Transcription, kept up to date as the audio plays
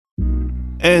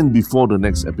And before the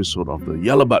next episode of the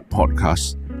Yellowbutt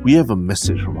podcast, we have a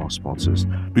message from our sponsors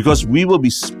because we will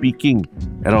be speaking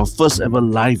at our first ever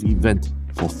live event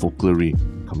for Folklore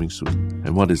coming soon.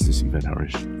 And what is this event,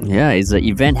 Harish? Yeah, it's an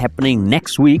event happening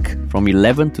next week from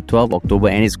 11 to 12 October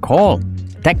and it's called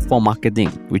Tech for Marketing,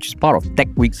 which is part of Tech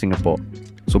Week Singapore.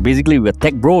 So basically, we're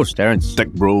tech bros, Terence. Tech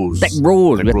bros. Tech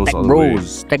bros. We're tech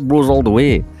bros. Tech bros all the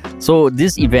way. So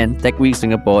this event, Tech Week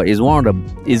Singapore, is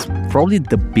probably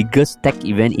the biggest tech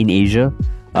event in Asia.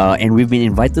 And we've been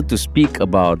invited to speak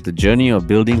about the journey of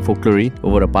building Folklore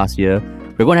over the past year.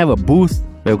 We're going to have a booth.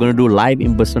 We're going to do live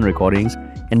in-person recordings.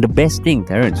 And the best thing,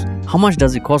 Terence, how much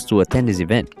does it cost to attend this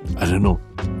event? I don't know.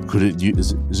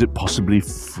 Is it possibly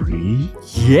free?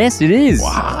 Yes, it is.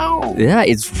 Wow. Yeah,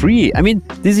 it's free. I mean,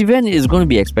 this event is going to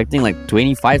be expecting like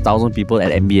 25,000 people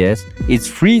at MBS. It's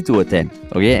free to attend.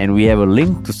 Okay, and we have a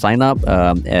link to sign up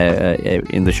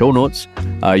in the show notes.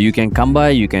 You can come by,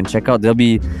 you can check out. There'll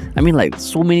be, like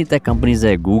so many tech companies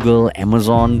there: Google,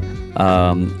 Amazon,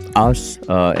 us,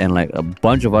 and like a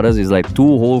bunch of others. It's like 2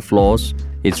 whole floors.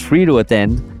 It's free to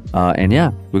attend. And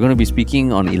yeah, we're going to be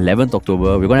speaking on 11th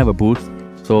October. We're going to have a booth.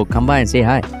 So come by and say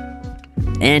hi.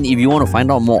 And if you want to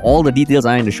find out more, all the details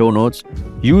are in the show notes.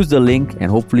 Use the link and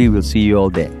hopefully we'll see you all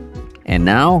there. And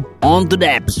now, on to the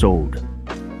episode.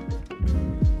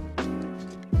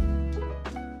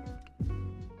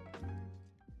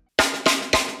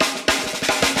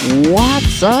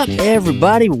 What's up,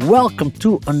 everybody? Welcome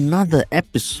to another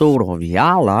episode of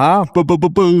Yala,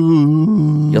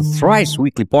 your thrice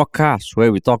weekly podcast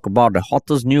where we talk about the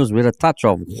hottest news with a touch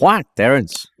of what,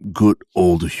 Terence? Good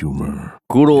old humor.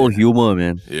 Good old humor,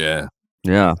 man. Yeah.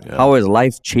 How has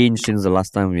life changed since the last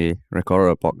time we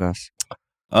recorded a podcast?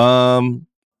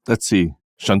 Let's see.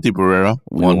 Shanti Pereira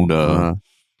won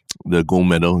the gold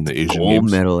medal in the Asian Games.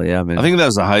 Gold medal, yeah, man. I think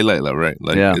that's the highlight, right?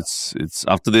 Like, yeah. It's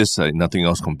after this, nothing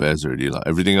else compares already.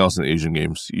 Everything else in the Asian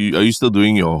Games. Are you still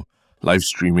doing your live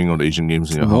streaming of the Asian Games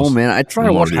in your house? No, man. I try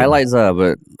to watch highlights,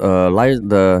 but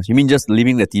you mean just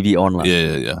leaving the TV on?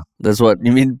 Yeah. That's what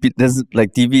you mean. That's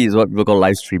like TV is what people call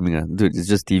live streaming. Dude, it's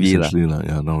just TV. Essentially,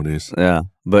 nowadays. Yeah,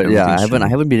 but I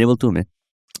haven't been able to, man.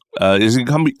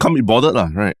 Can't be bothered,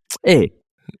 right? Hey.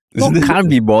 Can't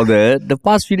be bothered. The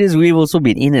past few days, we've also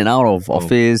been in and out of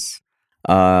office.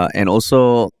 And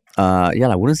also, I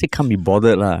wouldn't say can't be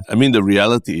bothered. I mean, the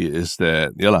reality is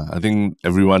that, I think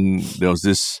there was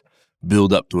this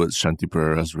build up towards Shanti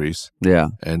Pereira's race.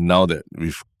 Yeah. And now that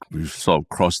we've sort of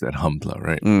crossed that hump,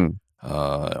 right?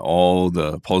 All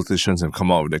the politicians have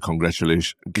come out with their congratulatory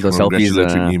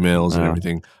emails and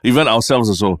everything. Even ourselves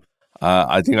also.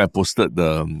 I think I posted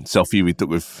the selfie we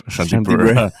took with Shanti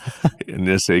Pereira and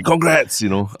they say, congrats,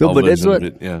 No, but that's what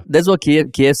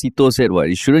KFC said, what?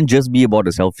 It shouldn't just be about the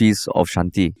selfies of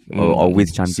Shanti or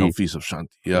with Shanti. Selfies of Shanti,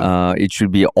 yeah. It should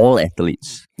be all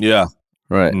athletes. Yeah.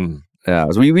 Right.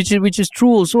 Yeah, so which is true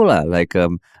also. Like,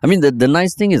 the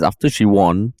nice thing is after she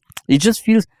won, it just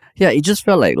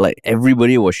felt like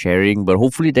everybody was sharing, but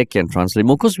hopefully that can translate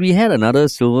more because we had another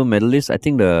silver medalist, I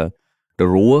think the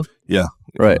rower. Yeah.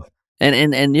 Right.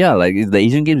 And like the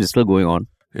Asian Games is still going on.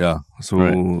 Yeah, so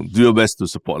do your best to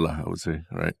support, I would say,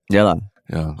 right? Yeah.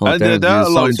 Yeah. There are a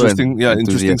lot of interesting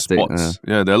sports.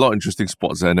 Yeah, there are a lot of interesting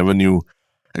sports that I never knew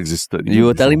existed. You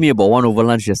were telling me about one over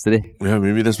lunch yesterday. Yeah,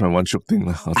 maybe that's my one shook thing.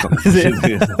 I'll talk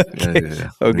yeah.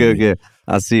 Okay.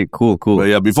 I see. Cool. But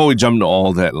yeah, before we jump to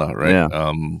all that, right?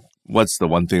 Yeah. What's the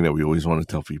one thing that we always want to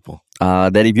tell people?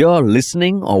 That if you're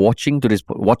listening or watching this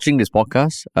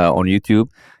podcast on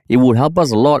YouTube, it would help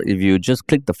us a lot if you just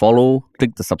click the follow,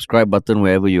 click the subscribe button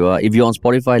wherever you are. If you're on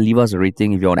Spotify, leave us a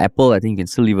rating. If you're on Apple, I think you can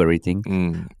still leave a rating.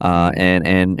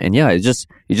 It just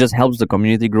helps the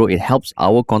community grow. It helps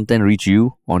our content reach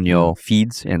you on your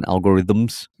feeds and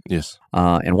algorithms. Yes.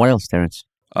 And what else, Terence?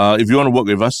 If you want to work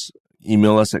with us,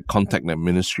 email us at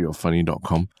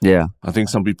contact@ministryoffunny.com. Yeah. I think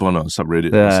some people on our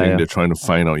subreddit are saying they're trying to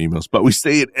find our emails, but we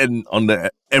say it on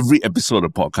every episode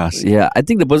of the podcast. Yeah, I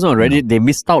think the person on Reddit, they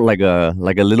missed out like a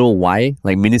little Y,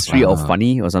 like Ministry of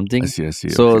Funny or something. I see.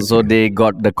 So they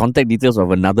got the contact details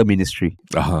of another ministry.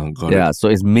 Got it. So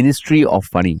it's Ministry of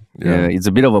Funny. Yeah. It's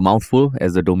a bit of a mouthful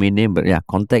as the domain name, but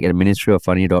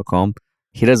contact@ministryoffunny.com.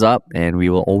 Hit us up and we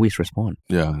will always respond.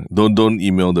 Yeah. Don't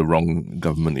email the wrong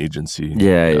government agency.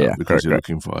 Yeah. Because you're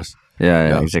looking for us.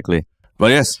 Yeah, exactly.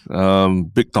 But yes,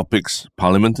 big topics.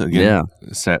 Parliament again.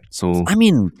 Set. So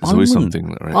it's always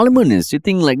something, right? Parliament is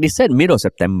sitting like they said mid of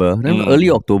September, then early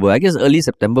October. I guess early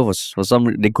September was for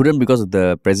some they couldn't because of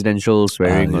the presidential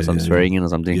swearing or swearing in or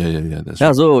something. Yeah. That's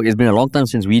right. So it's been a long time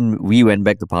since we went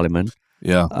back to Parliament.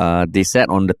 Yeah. They sat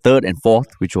on the 3rd and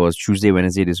 4th, which was Tuesday,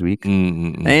 Wednesday this week.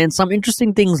 And some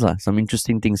interesting things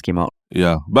came out.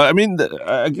 Yeah. But I mean,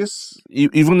 I guess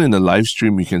even in the live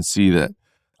stream, you can see that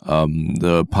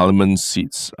the parliament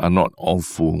seats are not all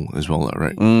full as well,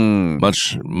 right?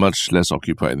 Much less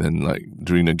occupied than like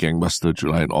during the Gangbuster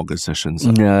July and August sessions.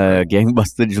 Yeah,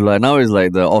 Gangbuster July. Now it's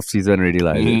like the off-season already,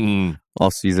 like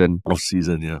Off-season,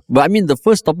 yeah. But I mean, the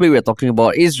first topic we're talking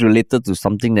about is related to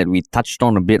something that we touched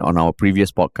on a bit on our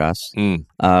previous podcast,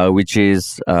 which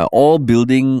is all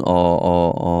building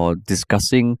or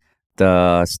discussing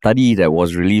the study that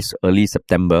was released early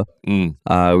September,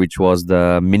 which was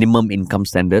the minimum income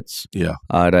standards,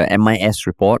 the MIS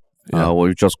report,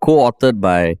 which was co-authored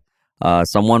by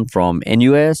someone from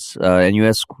NUS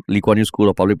Lee Kuan Yew School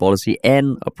of Public Policy,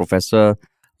 and a professor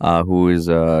who is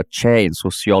a chair in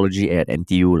sociology at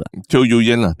NTU. Teo Yu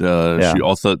Yan, she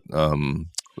authored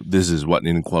This Is What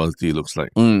Inequality Looks Like.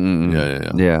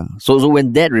 Yeah. So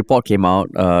when that report came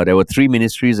out, there were 3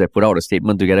 ministries that put out a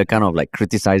statement together, kind of like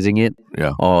criticizing it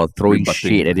or throwing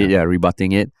shade at it,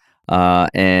 rebutting it.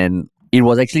 And it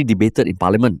was actually debated in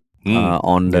Parliament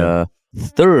on the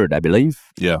 3rd, I believe.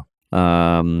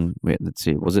 Wait, let's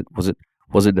see. Was it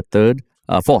the 3rd?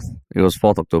 4th. It was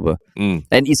 4th October.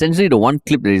 And essentially the one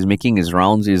clip that is making his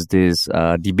rounds is this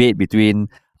debate between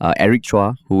Eric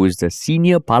Chua, who is the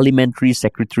Senior Parliamentary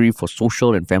Secretary for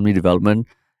Social and Family Development,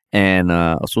 and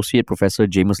Associate Professor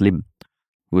James Lim,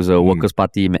 who is a Workers'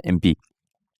 Party MP.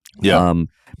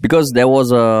 Because there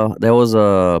was a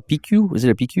PQ. Is it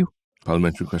a PQ?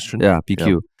 Parliamentary question. Yeah, PQ.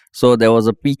 Yeah. So there was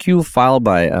a PQ filed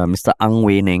by Mr. Ang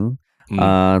Wei Neng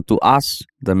to ask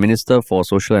the Minister for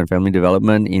Social and Family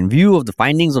Development, in view of the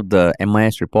findings of the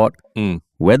MIS report,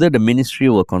 whether the ministry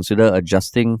will consider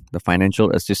adjusting the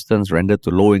financial assistance rendered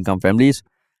to low-income families,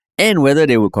 and whether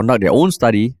they will conduct their own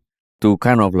study to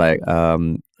kind of like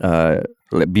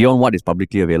beyond what is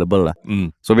publicly available.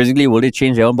 So basically, will they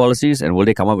change their own policies, and will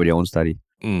they come up with their own study?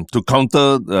 To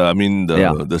counter,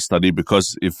 the study,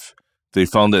 because if they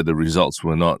found that the results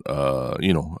were not,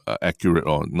 accurate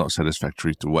or not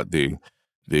satisfactory to what they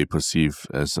perceive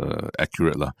as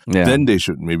accurate, then they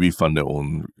should maybe fund their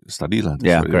own study.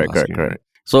 Correct. Right?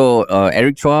 So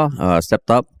Eric Chua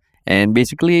stepped up and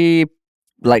basically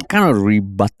like kind of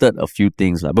rebutted a few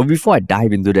things. But before I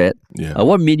dive into that,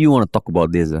 what made you want to talk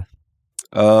about this?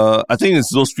 I think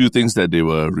it's those few things that they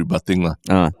were rebutting.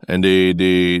 And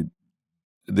they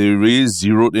really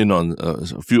zeroed in on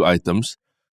a few items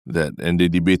and they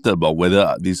debated about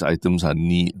whether these items are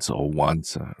needs or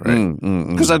wants, right?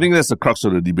 Because I think that's the crux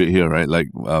of the debate here, right? Like,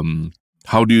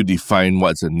 how do you define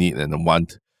what's a need and a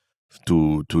want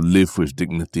to live with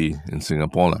dignity in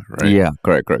Singapore, right? Yeah,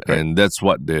 correct. And that's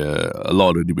what a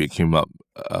lot of the debate came up.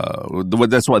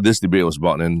 That's what this debate was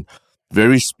about, and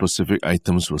very specific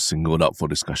items were singled out for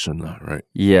discussion, right?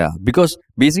 Yeah, because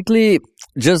basically,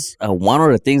 just one of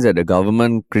the things that the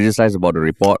government criticized about the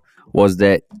report was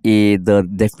that the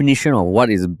definition of what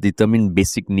is determined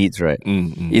basic needs, right?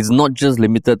 It's not just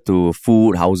limited to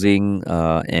food, housing,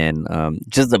 and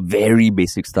just the very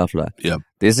basic stuff.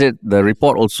 They said the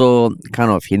report also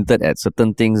kind of hinted at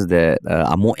certain things that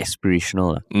are more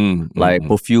aspirational, like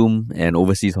perfume and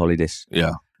overseas holidays.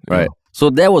 Right. So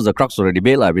that was the crux of the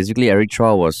debate. Basically, Eric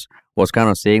Chua was kind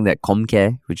of saying that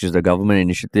ComCare, which is the government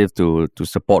initiative to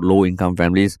support low-income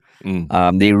families,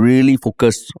 they really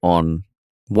focused on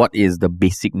what is the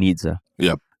basic needs.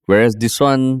 Whereas this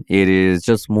one, it is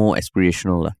just more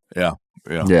aspirational. Yeah,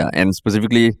 and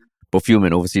specifically perfume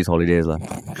and overseas holidays.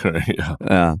 Correct,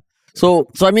 So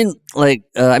I mean,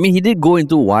 he did go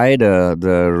into why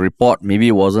the report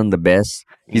maybe wasn't the best.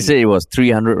 He said it was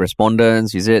 300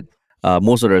 respondents. He said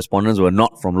most of the respondents were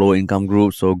not from low-income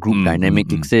groups, so group dynamic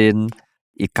kicks in.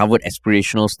 It covered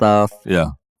aspirational stuff.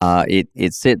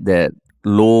 It said that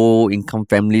low-income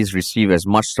families receive as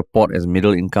much support as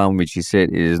middle income, which he said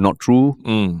is not true.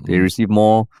 They receive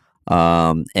more,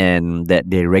 and that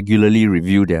they regularly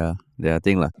review their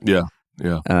thing.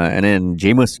 And then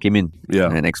James came in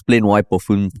and explained why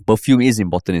perfume is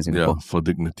important in Singapore. For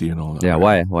dignity and all that.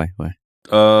 Why?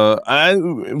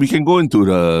 We can go into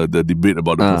the debate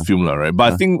about the perfume, right?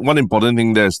 But I think one important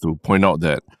thing there is to point out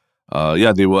that,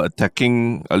 they were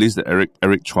attacking at least the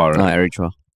Eric Chua. Right? Eric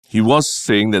Chua. He was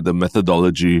saying that the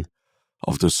methodology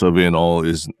of the survey and all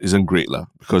isn't great,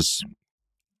 because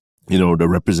the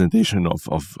representation of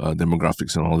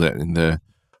demographics and all that in there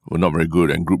were not very good,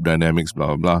 and group dynamics, blah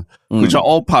blah blah, which are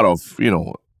all part of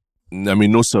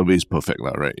no survey is perfect,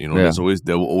 right?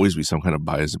 There will always be some kind of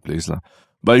bias in place,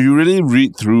 But if you really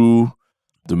read through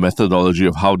the methodology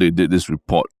of how they did this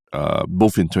report,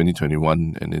 both in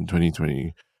 2021 and in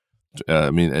 2020.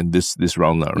 And this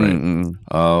round now,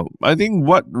 right? I think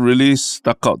what really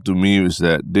stuck out to me is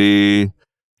that they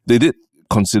did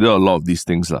consider a lot of these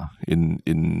things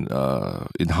in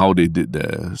how they did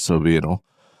their survey and all.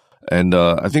 And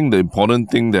I think the important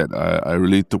thing that I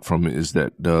really took from it is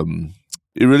that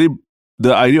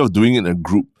the idea of doing it in a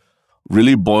group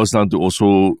really boils down to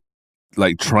also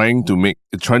like trying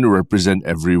to represent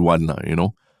everyone,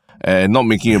 and not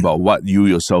making it about what you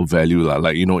yourself value.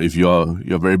 Like, if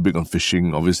you're very big on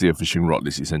fishing, obviously a fishing rod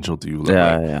is essential to you.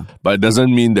 Right? But it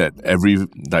doesn't mean that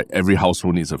every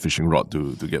household needs a fishing rod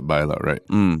to get by, right?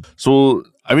 So,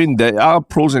 I mean, there are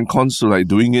pros and cons to like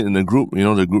doing it in a group.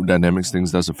 The group dynamics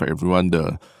things does affect everyone.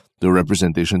 The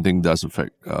representation thing does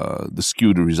affect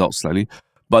skew the results slightly.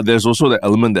 But there's also the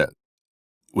element that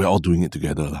we're all doing it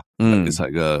together. Like, it's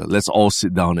like, let's all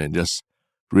sit down and just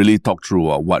really talk through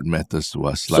what matters to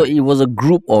us. So it was a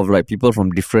group of like people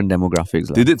from different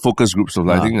demographics. They did focus groups of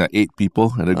I think 8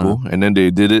 people at a go. And then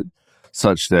they did it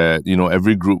such that,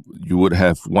 every group you would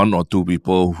have 1 or 2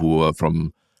 people who are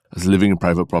living in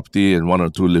private property and 1 or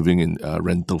 2 living in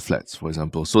rental flats, for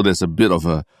example. So there's a bit of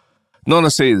a, not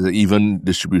to say it's an even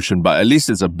distribution, but at least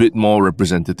it's a bit more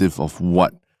representative of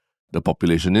what the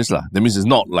population is. That means it's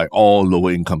not like all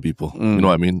lower income people, you know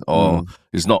what I mean? Or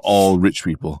it's not all rich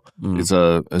people. It's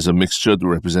a mixture to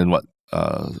represent what,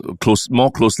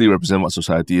 more closely represent what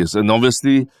society is. And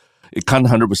obviously, it can't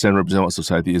 100% represent what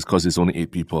society is because it's only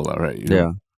 8 people, right?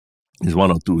 It's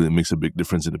 1 or 2 that makes a big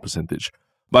difference in the percentage.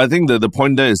 But I think the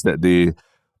point there is that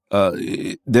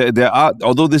there are,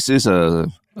 although this is a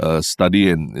study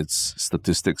and it's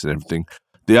statistics and everything,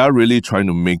 they are really trying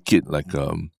to make it like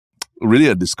really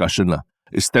a discussion.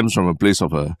 It stems from a place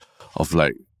of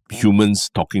like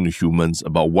humans talking to humans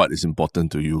about what is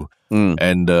important to you.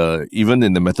 And even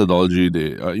in the methodology,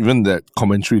 even that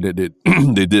commentary that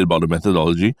they did about the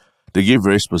methodology, they gave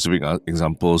very specific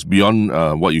examples beyond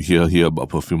what you hear here about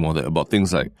Perfume, all that, about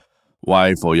things like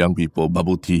why for young people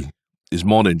bubble tea is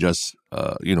more than just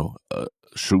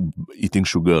eating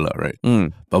sugar, right?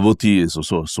 Bubble tea is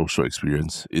also a social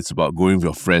experience. It's about going with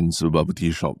your friends to a bubble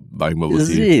tea shop, buying bubble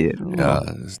tea.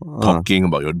 Talking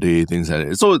about your day, things like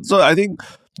that. So I think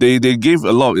they gave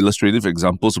a lot of illustrative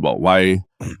examples about why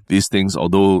these things,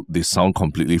 although they sound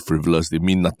completely frivolous, they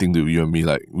mean nothing to you and me.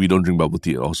 Like, we don't drink bubble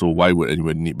tea at all, so why would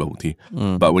anyone need bubble tea?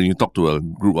 But when you talk to a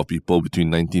group of people between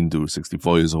 19 to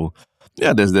 64 years old,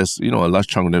 there's a large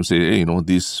chunk of them say, hey,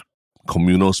 these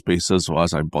communal spaces for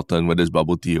us are important, whether it's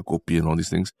bubble tea or kopi and all these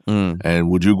things. And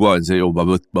would you go out and say, oh,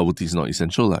 bubble tea is not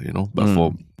essential,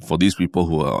 But for these people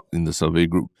who are in the survey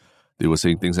group, they were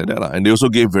saying things like that. And they also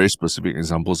gave very specific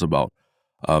examples about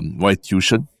why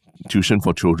tuition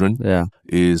for children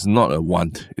is not a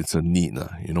want, it's a need,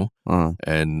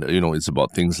 And, it's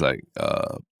about things like,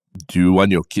 do you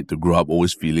want your kid to grow up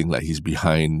always feeling like he's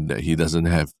behind, that he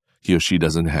or she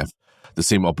doesn't have the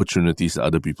same opportunities that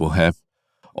other people have?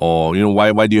 Or,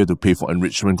 why do you have to pay for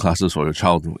enrichment classes for your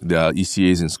child? There are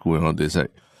ECAs in school and all this.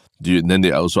 Like, then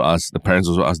the parents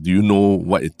also ask, do you know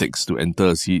what it takes to enter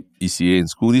a ECA in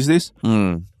school these days?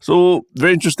 So,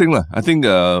 very interesting. I think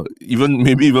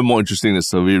even more interesting, the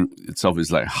survey itself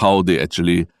is like how they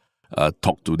actually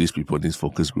talk to these people in these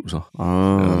focus groups.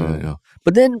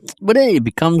 But then it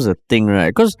becomes a thing, right?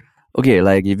 Because, okay,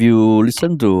 like if you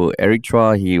listen to Eric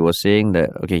Chua, he was saying that,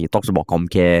 he talks about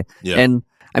Comcare. And,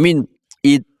 I mean,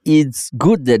 it's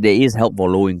good that there is help for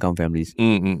low-income families.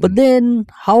 But then,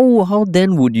 how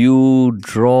then would you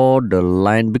draw the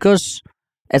line? Because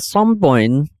at some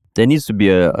point, there needs to be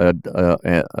a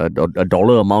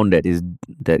dollar amount that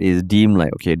is deemed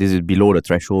like, okay, this is below the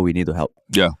threshold, we need to help.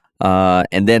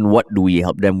 And then what do we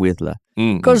help them with?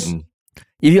 Because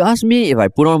if you ask me, if I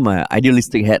put on my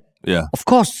idealistic hat, of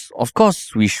course,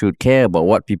 we should care about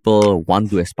what people want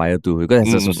to aspire to.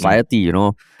 Because as a society,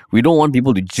 we don't want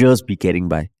people to just be getting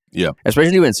by.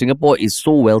 Especially when Singapore is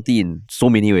so wealthy in so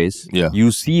many ways.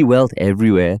 You see wealth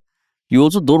everywhere. You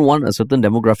also don't want a certain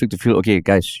demographic to feel, okay,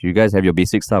 guys, you guys have your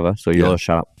basic stuff, so you all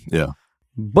shut up.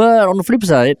 But on the flip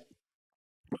side,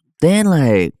 then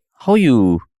like, how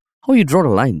you draw the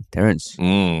line, Terence?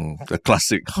 The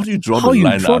classic. How do you draw the line?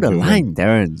 How you draw the line,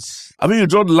 Terence? I mean, you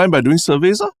draw the line by doing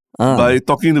surveys, by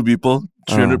talking to people,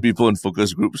 300 people in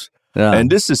focus groups. And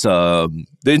this is the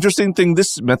interesting thing.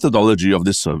 This methodology of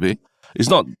this survey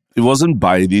it wasn't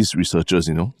by these researchers.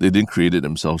 They didn't create it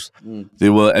themselves. They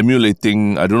were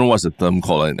emulating. I don't know what's the term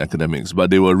called in academics, but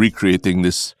they were recreating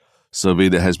this survey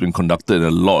that has been conducted in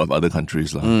a lot of other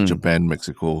countries, like Japan,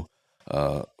 Mexico,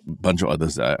 bunch of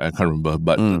others that I can't remember,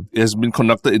 but it has been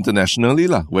conducted internationally,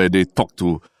 where they talk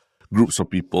to groups of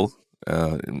people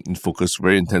in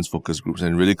very intense focus groups,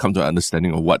 and really come to an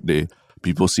understanding of what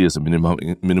people see as a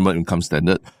minimum income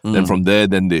standard. Then from there,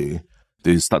 then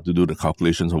they start to do the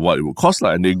calculations of what it would cost,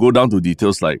 and they go down to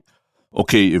details like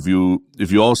okay, if you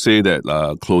all say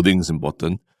that clothing is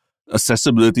important,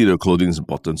 accessibility to clothing is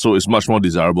important. So it's much more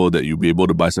desirable that you be able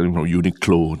to buy something from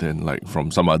Uniqlo than like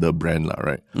from some other brand,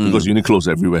 right? Because Uniqlo is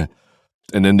everywhere.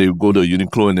 And then they go to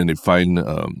Uniqlo and then they find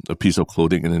a piece of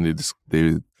clothing and then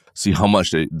they see how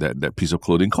much that piece of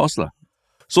clothing costs.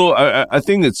 So I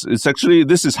think it's actually,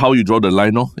 this is how you draw the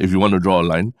line, if you want to draw a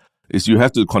line, is you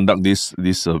have to conduct these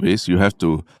surveys. You have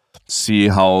to see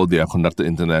how they are conducted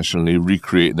internationally,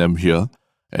 recreate them here,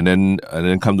 and then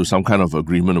come to some kind of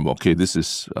agreement about, okay, this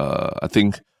is, I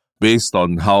think, based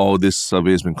on how this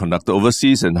survey has been conducted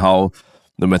overseas and how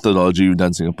the methodology you've done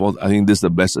in Singapore, I think this is the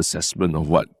best assessment of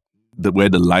where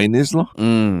the line is. But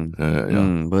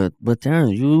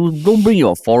Terence, you don't bring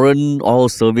your foreign oil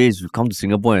surveys you come to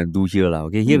Singapore and do here.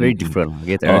 Okay? Here very different.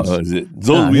 Okay, Terence?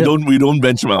 So we don't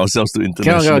benchmark ourselves to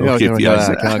international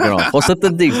KPIs. Cannot. For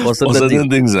certain things. For certain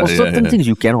things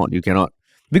you cannot.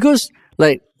 Because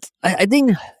like I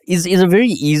think it's a very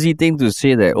easy thing to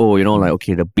say that,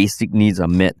 okay, the basic needs are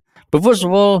met. But first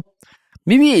of all,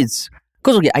 maybe it's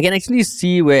because I can actually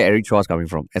see where Eric Chua is coming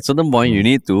from. At certain point you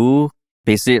need to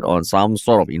base it on some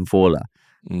sort of info.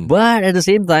 But at the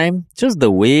same time, just the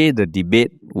way the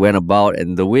debate went about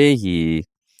and the way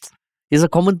it's a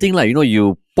common thing,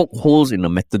 you poke holes in the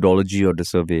methodology of the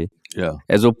survey. Yeah.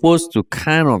 As opposed to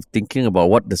kind of thinking about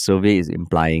what the survey is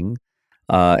implying,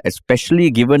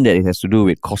 especially given that it has to do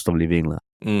with cost of living.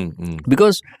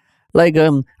 Because I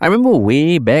remember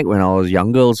way back when I was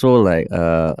younger also,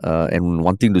 and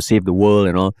wanting to save the world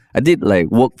and all, I did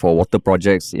work for water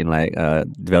projects in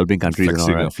developing countries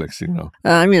Flexing now.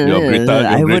 I mean,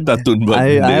 Greta Thunberg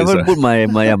I haven't put my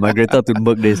Greta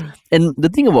Thunberg days. And the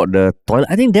thing about the toilet,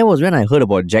 I think that was when I heard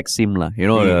about Jack Sim,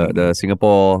 the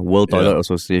Singapore World Toilet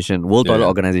Association, World Toilet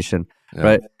Organization,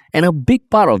 right? And a big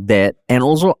part of that, and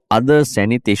also other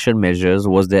sanitation measures,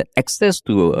 was that access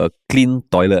to a clean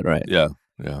toilet, right? Yeah.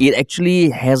 It actually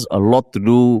has a lot to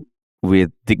do with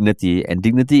dignity, and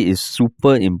dignity is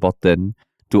super important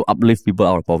to uplift people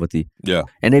out of poverty. Yeah.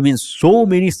 And there have been so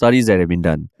many studies that have been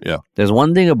done. Yeah. There's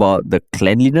one thing about the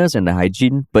cleanliness and the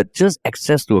hygiene, but just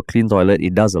access to a clean toilet,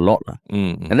 it does a lot.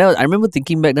 And I remember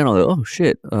thinking back then, I was like, oh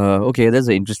shit, okay, that's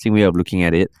an interesting way of looking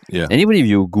at it. Yeah. And even if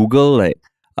you Google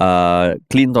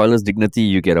clean toilets dignity,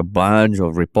 you get a bunch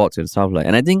of reports and stuff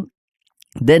and I think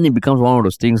then it becomes one of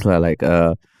those things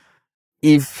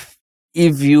if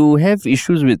you have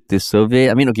issues with this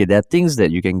survey, I mean, okay, there are things that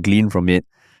you can glean from it,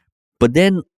 but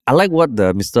then I like what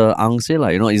the Mr. Ang said,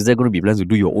 is there going to be plans to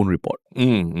do your own report?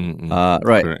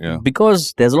 Right. Correct, yeah.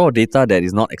 Because there's a lot of data that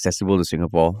is not accessible to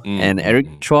Singapore. And Eric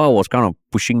Chua was kind of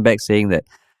pushing back, saying that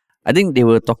I think they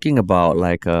were talking about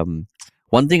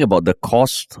one thing about the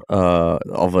cost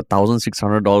of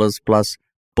 $1,600 plus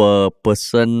per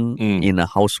person in a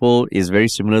household is very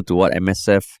similar to what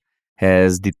MSF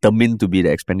has determined to be the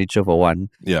expenditure for one.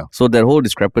 Yeah. So that whole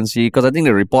discrepancy, because I think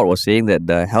the report was saying that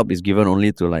the help is given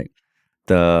only to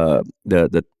the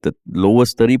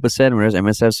lowest 30%, whereas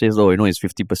MSF says, it's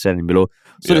 50% and below.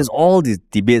 So there's all these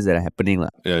debates that are happening.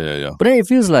 Yeah. But then it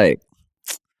feels I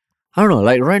don't know,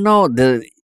 right now,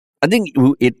 I think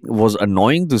it was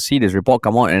annoying to see this report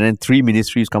come out and then 3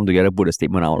 ministries come together, put a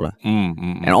statement out.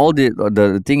 And all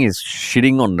the thing is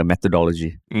shitting on the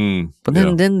methodology. But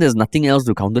then there's nothing else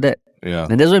to counter that. Yeah.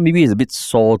 And that's why maybe it's a bit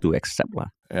sore to accept.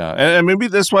 Yeah, and maybe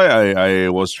that's why I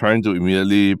was trying to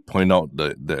immediately point out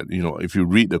that if you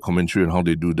read the commentary on how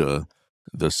they do the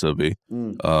survey,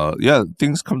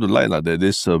 things come to light that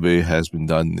this survey has been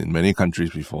done in many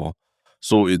countries before.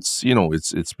 So it's it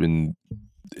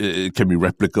can be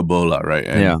replicable, right?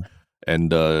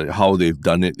 And how they've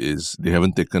done it is they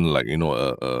haven't taken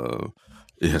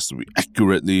it has to be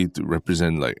accurately to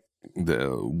represent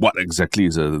what exactly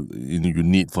is you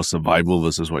need for survival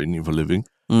versus what you need for living.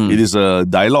 It is a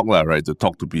dialogue, right, to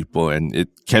talk to people, and it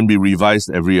can be revised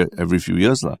every few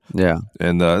years. Yeah.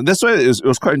 And that's why it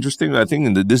was quite interesting. I think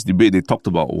in this debate, they talked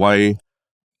about why,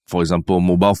 for example,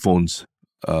 mobile phone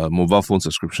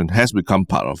subscription has become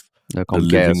part of the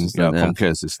living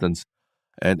Comcare assistance.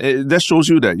 And that shows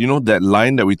you that, that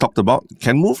line that we talked about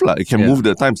can move. It can move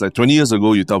the times. 20 years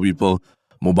ago, you tell people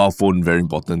mobile phone, very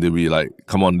important. They'll be like,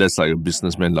 come on, that's like a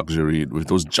businessman luxury with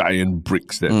those giant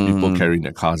bricks that people carry in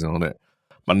their cars and all that.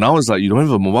 But now it's you don't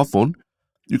have a mobile phone.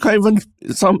 You can't even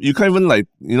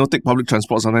take public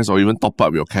transport sometimes, or even top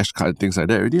up your cash card and things like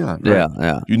that already. Right?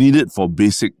 Yeah. You need it for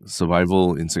basic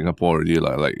survival in Singapore already.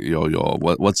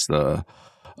 What's the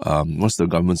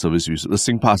government service you use? The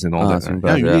SingPass and all that.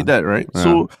 Right? You need that, right? Yeah.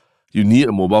 So you need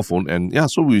a mobile phone, and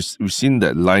so we've seen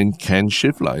that line can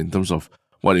shift in terms of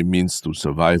what it means to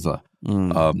survive.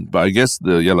 But I guess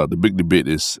the big debate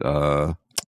is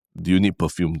do you need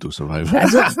perfume to survive?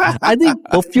 I think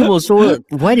perfume also,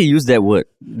 why they use that word?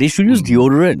 They should use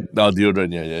deodorant. No,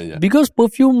 deodorant, yeah. Because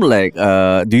perfume, like,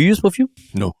 do you use perfume?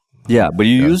 No. Yeah, but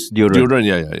you use deodorant.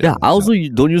 Deodorant, yeah. I also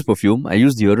don't use perfume. I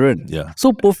use deodorant. Yeah.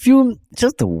 So perfume,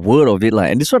 just the word of it,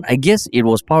 like, and this one, I guess it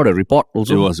was part of the report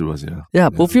also. It was, yeah. Yeah,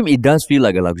 perfume, it does feel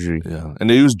like a luxury. Yeah, and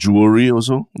they use jewelry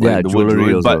also. Yeah, the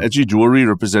jewelry also. But actually, jewelry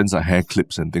represents hair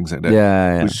clips and things like that.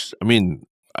 Yeah. Which, I mean,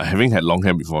 having had long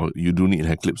hair before, you do need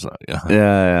hair clips.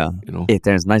 Yeah. You know? Hey,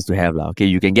 Terence, nice to have. Okay,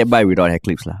 you can get by without hair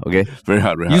clips. Okay? Very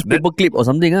hard. Use paper clip or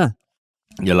something.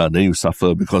 Yeah, then you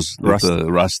suffer because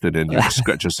rust and then you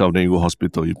scratch yourself, then you go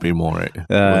hospital, you pay more, right?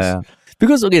 Yeah.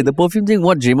 Because, okay, the perfume thing,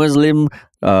 what James Lim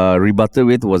rebutted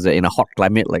with was that in a hot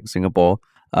climate like Singapore,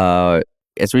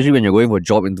 especially when you're going for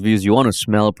job interviews, you want to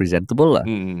smell presentable.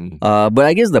 But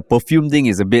I guess the perfume thing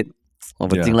is a bit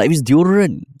of a thing. Like, if it's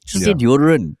deodorant, just say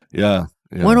deodorant. Yeah.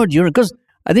 Why not deodorant? Because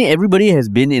I think everybody has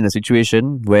been in a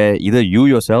situation where either you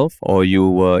yourself or you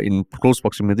were in close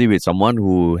proximity with someone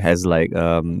who has like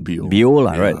BO,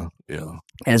 right? Yeah.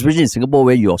 And especially in Singapore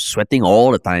where you're sweating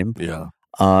all the time. Yeah.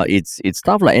 It's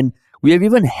tough. Like, and we have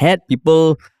even had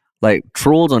people like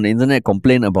trolls on the internet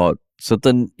complain about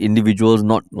certain individuals,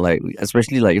 not like,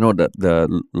 especially like,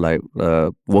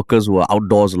 the workers who are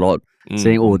outdoors a lot,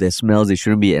 saying, oh, their smells, they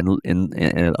shouldn't be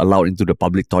allowed into the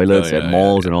public toilets at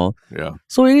malls and all. Yeah.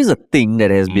 So it is a thing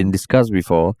that has been discussed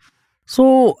before.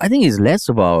 So I think it's less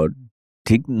about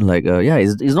it's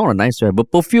not a nice word,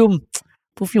 but perfume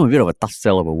a bit of a tough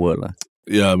sell of a word.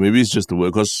 Yeah, maybe it's just the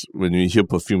word, because when you hear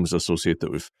perfume, it's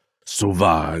associated with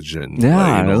Sauvage and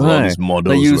all these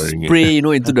models like you wearing spray, it.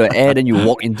 into the air, then you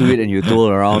walk into it and you twirl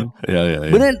around. Yeah.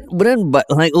 But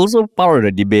like also part of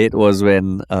the debate was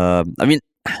when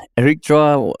Eric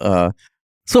Chua.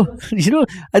 So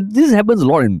this happens a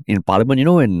lot in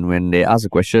Parliament. When they ask a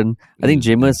question, I think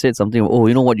James said something.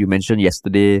 Oh, what you mentioned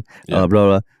yesterday, blah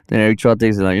blah. Then Eric Chua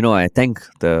takes like, I thank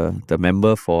the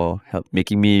member for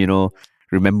making me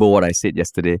remember what I said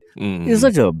yesterday. It's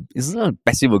a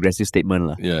passive aggressive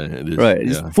statement, Yeah, it is. Right,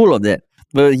 it's full of that.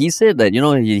 But he said that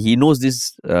he knows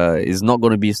this is not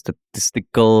going to be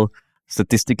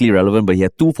statistically relevant. But he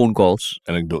had 2 phone calls,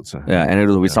 anecdotes.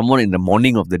 Anecdotes with someone in the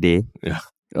morning of the day. Yeah.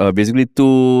 Basically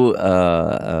 2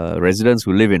 residents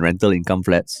who live in rental income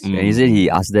flats, and he said he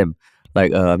asked them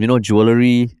like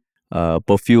jewelry,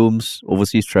 perfumes,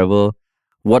 overseas travel.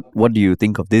 What do you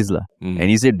think of this, lah? And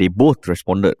he said they both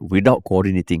responded without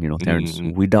coordinating, Terence,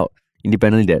 without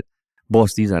independently that,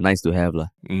 boss, these are nice to have, lah.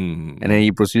 And then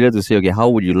he proceeded to say, okay, how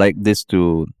would you like this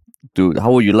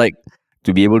how would you like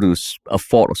to be able to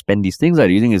afford or spend these things? Do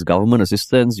you think it's government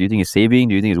assistance? Do you think it's saving?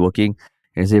 Do you think it's working?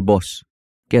 And he said, boss,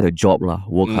 get a job, lah,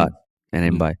 work hard, and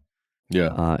then buy.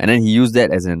 Yeah. And then he used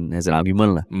that as an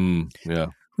argument, lah. Yeah.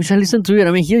 Which I listened to it.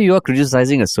 I mean, here you are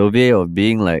criticizing a survey of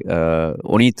being like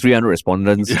only 300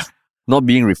 respondents, not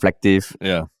being reflective.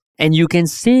 Yeah. And you can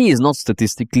say it's not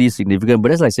statistically significant, but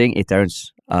that's like saying, hey,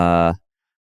 Terence, I'm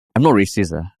not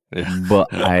racist,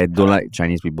 but I don't like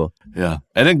Chinese people. Yeah.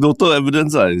 Anecdotal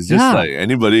evidence, it's just like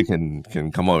anybody can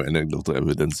come out with anecdotal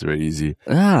evidence very easy.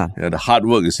 Yeah. The hard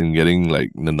work is in getting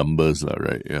like the numbers,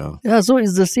 right? Yeah. Yeah, so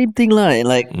it's the same thing, like,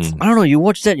 I don't know, you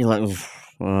watch that, you're like,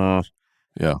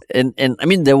 yeah. And I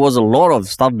mean, there was a lot of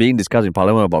stuff being discussed in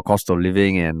Parliament about cost of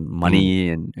living and money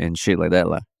and shit like that.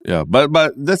 Yeah,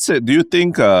 but that's it. Do you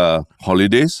think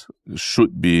holidays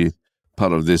should be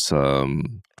part of this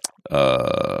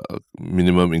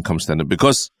minimum income standard?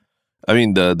 Because, I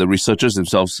mean, the researchers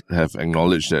themselves have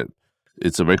acknowledged that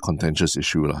it's a very contentious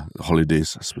issue,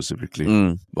 holidays specifically,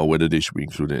 about whether they should be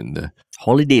included in there.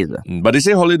 Holidays? But they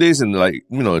say holidays in like,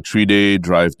 a 3-day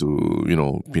drive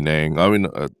to, Penang. I mean,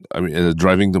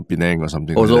 driving to Penang or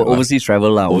something. Also, like that, overseas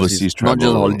travel. Overseas travel. Not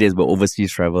just holidays, but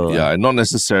overseas travel. Yeah, and not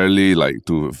necessarily like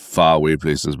to far away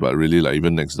places, but really like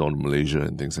even next door to Malaysia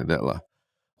and things like that.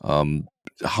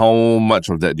 How much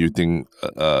of that do you think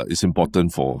is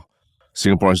important for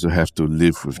Singaporeans to have to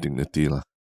live with dignity?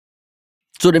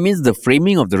 So that means the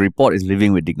framing of the report is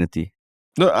living with dignity.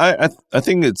 No, I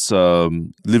think it's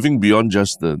living beyond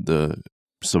just the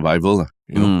survival,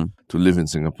 to live in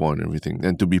Singapore and everything,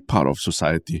 and to be part of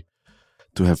society,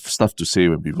 to have stuff to say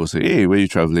when people say, hey, where are you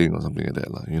traveling or something like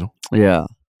that, Yeah.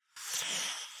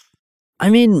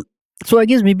 I mean, so I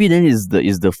guess maybe then is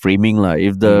the framing,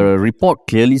 if the report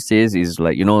clearly says is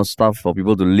like, stuff for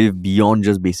people to live beyond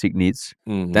just basic needs,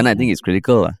 then I think it's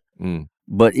critical.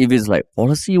 But if it's like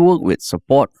policy work with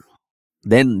support,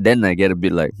 then I get a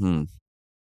bit like, I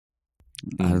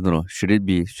don't know, should it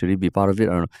be part of it?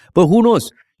 I don't know. But who knows?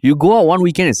 You go out one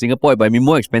weekend in Singapore, it might be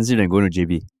more expensive than going to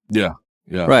JB. Yeah.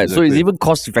 Yeah. Right. Exactly. So it's even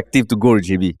cost effective to go to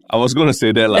JB. I was going to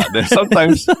say that. That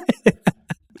sometimes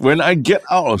when I get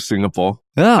out of Singapore,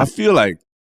 I feel like,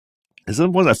 at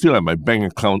some point, I feel like my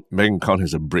bank account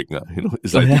has a break.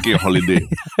 It's like taking a holiday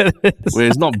where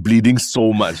it's not bleeding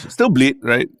so much. Still bleed,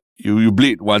 right? You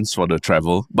bleed once for the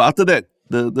travel, but after that,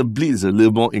 the bleed is a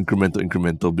little more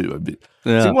incremental, bit by bit.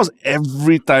 Yeah. Almost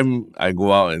every time I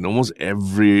go out, and almost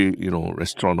every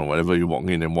restaurant or whatever you walk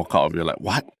in and walk out, you're like,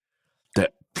 what?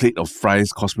 That plate of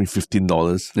fries cost me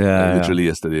 $15. Literally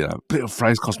yesterday, a plate of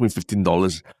fries cost me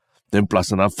 $15. Then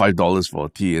plus another $5 for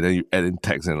tea, and then you add in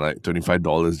tax and like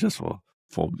 $25 just for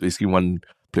basically one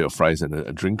plate of fries and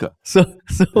a drinker. So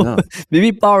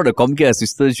maybe part of the Comcare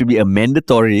assistance should be a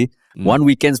mandatory 1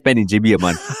 weekend spent in JB a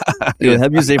month. It will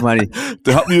help you save money.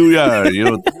 To help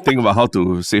you, think about how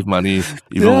to save money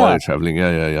even while you're traveling.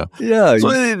 Yeah.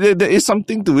 So there is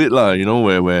something to it,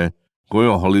 where going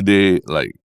on holiday,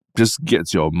 like, just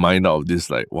gets your mind out of this,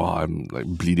 like, wow, I'm like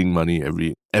bleeding money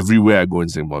everywhere I go in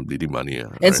Singapore, I'm bleeding money.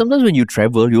 And sometimes when you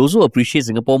travel, you also appreciate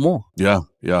Singapore more. Yeah.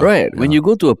 Right. Yeah. When you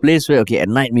go to a place where, at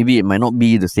night, maybe it might not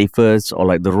be the safest, or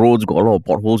like the roads got a lot of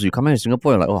potholes, you come here in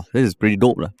Singapore, you're like, oh, this is pretty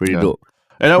dope. Dope.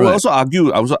 And I would also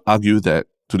argue that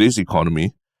today's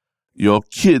economy, your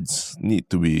kids need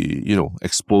to be,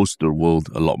 exposed to the world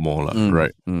a lot more,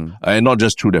 right? And not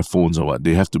just through their phones or what.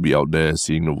 They have to be out there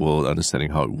seeing the world,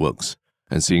 understanding how it works,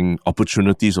 and seeing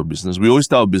opportunities of business. We always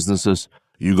tell businesses,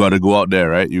 you got to go out there,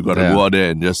 right? You got to go out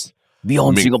there and just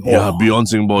beyond Singapore. Yeah, beyond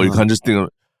Singapore. You can't just think of,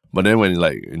 but then when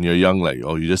you're young,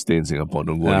 you just stay in Singapore,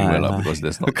 don't go anywhere, because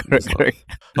that's not correct.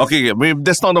 Okay, maybe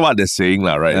that's not what they're saying,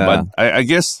 right? But I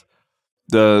guess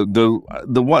the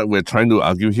what we're trying to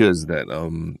argue here is that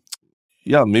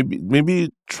maybe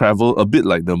travel a bit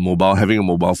like having a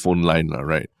mobile phone line,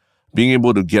 right? Being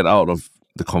able to get out of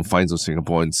the confines of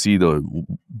Singapore and see the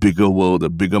bigger world, the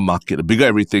bigger market, the bigger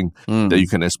everything that you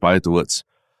can aspire towards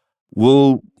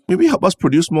will maybe help us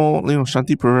produce more,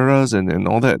 Shanti Pereiras and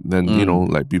all that than,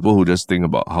 like people who just think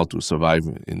about how to survive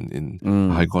in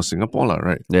high-cost Singapore,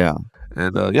 right? Yeah.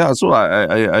 And so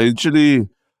I actually,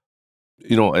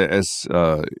 as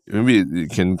maybe you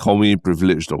can call me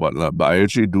privileged or what, but I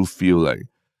actually do feel like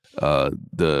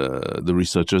the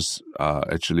researchers are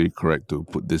actually correct to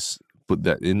put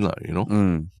that in,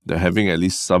 They're having at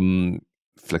least some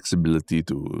flexibility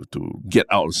to get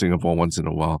out of Singapore once in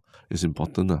a while is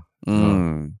important.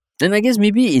 And I guess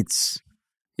maybe it's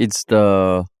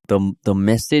the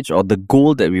message or the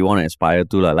goal that we want to aspire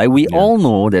to. Like we all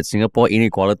know that Singapore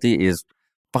inequality is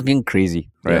fucking crazy,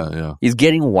 right? Yeah. It's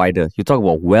getting wider. You talk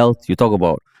about wealth, you talk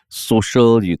about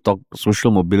social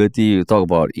mobility, you talk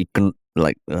about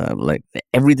like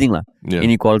everything,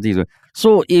 inequality.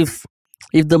 So if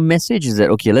the message is that,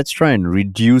 okay, let's try and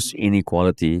reduce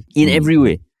inequality in every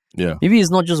way. Yeah. Maybe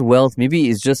it's not just wealth, maybe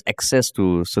it's just access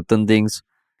to certain things.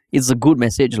 It's a good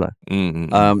message.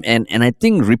 And I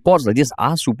think reports like this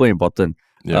are super important.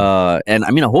 Yeah. And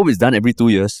I mean, I hope it's done every 2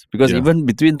 years, because even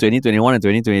between 2021 and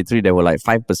 2023, there were like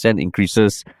 5%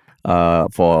 increases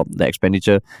for the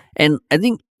expenditure. And I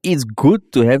think it's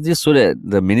good to have this so that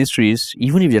the ministries,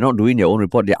 even if they're not doing their own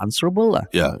report, they're answerable.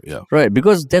 Yeah. Right,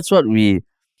 because that's what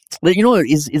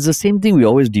it's the same thing we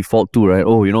always default to, right?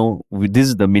 Oh, this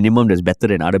is the minimum that's better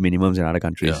than other minimums in other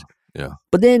countries. Yeah.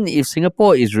 But then if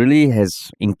Singapore is really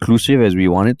as inclusive as we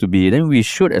want it to be, then we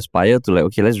should aspire to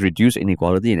okay, let's reduce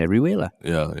inequality in every way.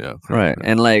 Yeah. Correct, right.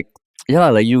 And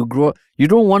you grow, you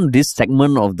don't want this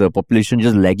segment of the population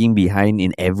just lagging behind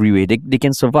in every way. They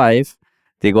can survive.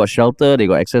 They got shelter, they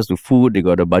got access to food, they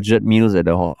got the budget meals at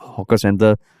the hawker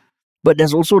center. But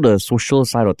there's also the social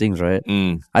side of things, right?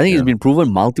 I think it's been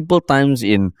proven multiple times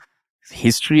in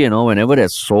history, whenever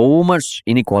there's so much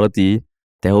inequality,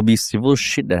 there will be civil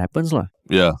shit that happens.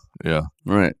 Yeah.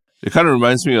 Right. It kind of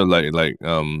reminds me of like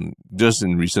just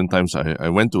in recent times, I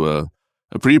went to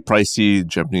a pretty pricey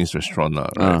Japanese restaurant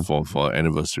right, for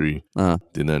anniversary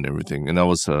dinner and everything. And I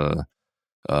was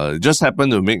just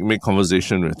happened to make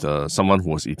conversation with someone who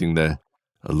was eating there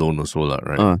alone also,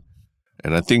 right?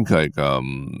 And I think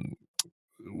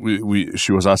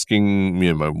she was asking me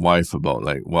and my wife about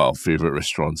what our favorite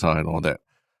restaurants are and all that.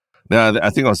 Then I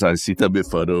think I was seated a bit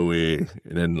further away,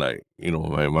 and then my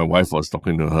wife was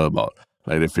talking to her about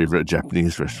their favorite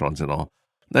Japanese restaurants and all.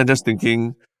 And I'm just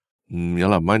thinking,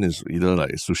 mine is either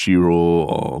Sushiro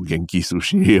or Genki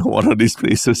Sushi or one of these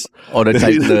places. Or the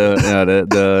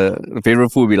favorite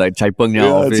food would be like Chai Peng.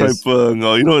 Chai Peng,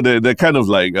 or they're kind of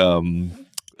and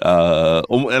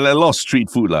a lot of street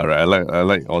food, right? I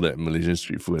like all that Malaysian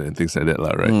street food and things like that,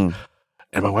 right?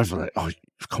 And my wife was like, "Oh,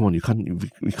 come on, you can't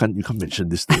mention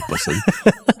this to the person.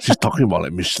 She's talking about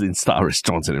like Michelin star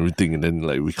restaurants and everything, and then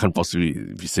like we can't possibly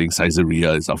be saying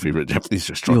Saizeriya is our favorite Japanese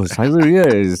restaurant." Yo,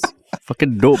 Saizeriya is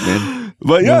fucking dope, man.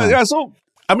 But yeah. So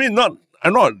I mean,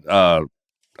 I'm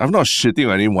not shitting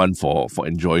on anyone for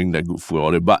enjoying that good food or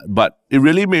all that, but it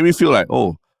really made me feel like,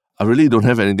 oh, I really don't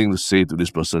have anything to say to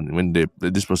this person when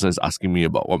this person is asking me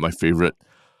about what my favorite,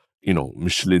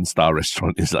 Michelin star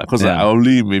restaurant is like. Because I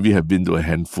only maybe have been to a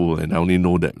handful and I only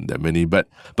know that many. But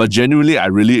genuinely, I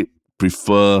really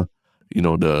prefer,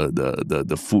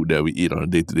 the food that we eat on a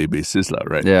day-to-day basis,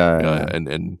 right? Yeah.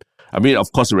 And I mean,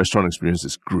 of course, the restaurant experience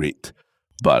is great.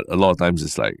 But a lot of times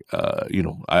it's like,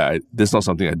 that's not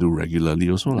something I do regularly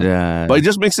also. Yeah. But it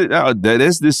just makes it,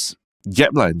 there's this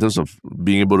gap in terms of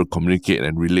being able to communicate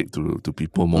and relate to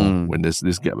people more when there's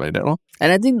this gap like that.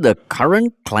 And I think the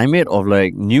current climate of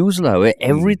like news, where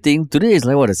everything, today is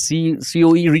like what,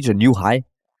 COE reached a new high.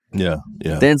 Yeah.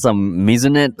 Then some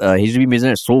maisonette, HDB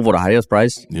maisonette sold for the highest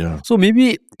price. Yeah. So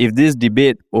maybe if this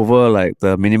debate over like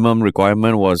the minimum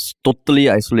requirement was totally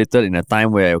isolated in a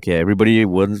time where everybody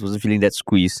wasn't feeling that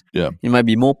squeeze, it might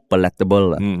be more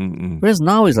palatable. Whereas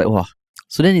now it's like, wow.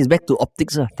 So then it's back to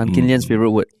optics, Tan Kin Lian's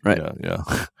favorite word, right? Yeah.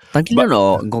 Tan Kin Lian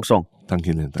or Gok Song? Tan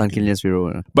Kin Lian. Tan Kin Lian's favorite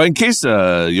word. But in case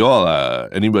y'all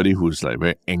anybody who's like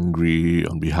very angry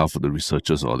on behalf of the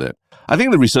researchers or that, I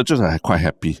think the researchers are quite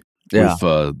happy.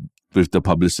 With the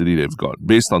publicity they've got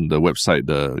based on the website,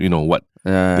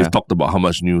 they've talked about how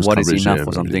much news what coverage is enough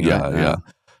or something. Yeah.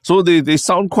 So they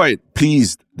sound quite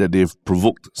pleased that they've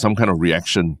provoked some kind of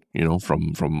reaction,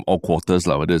 from all quarters,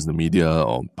 like whether it's the media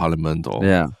or parliament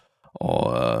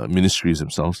or ministries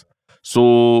themselves.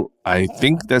 So I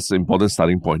think that's the important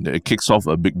starting point. That it kicks off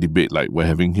a big debate like we're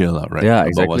having here, right? Yeah, about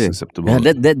exactly. what's acceptable.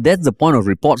 Yeah, that's the point of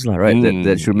reports, right?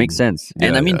 That should make sense.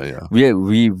 And I mean,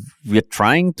 we're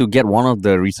trying to get one of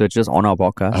the researchers on our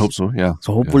podcast. I hope so. Yeah.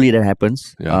 So hopefully that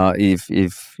happens. Yeah. If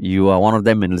you are one of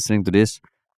them and listening to this,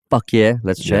 fuck yeah,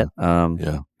 let's chat.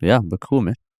 But cool,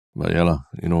 man. But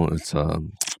it's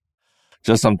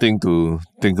just something to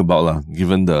think about,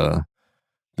 given the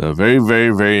very,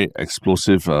 very, very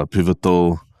explosive,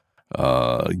 pivotal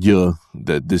year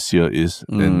that this year is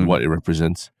and what it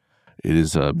represents. It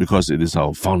is because it is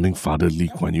our founding father Lee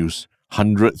Kuan Yew's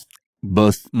 100th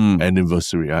birth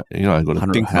anniversary. I got to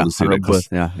think how to say that because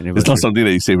it's not something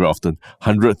that you say very often.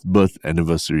 100th birth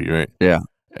anniversary, right? Yeah.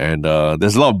 And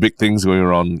there's a lot of big things going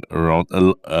around.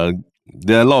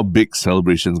 There are a lot of big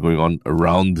celebrations going on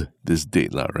around this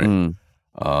date, right?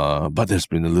 But there's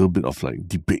been a little bit of like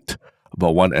debate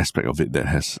about one aspect of it that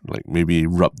has like maybe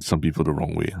rubbed some people the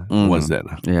wrong way. What's that?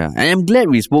 Yeah, and I'm glad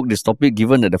we spoke this topic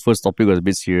given that the first topic was a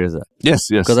bit serious. Yes.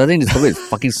 Because I think this topic is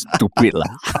fucking stupid.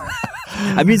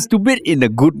 I mean, stupid in a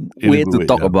good way to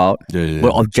talk about,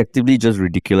 but objectively just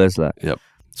ridiculous. Yep.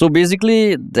 So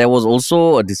basically, there was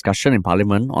also a discussion in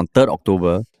Parliament on 3rd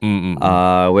October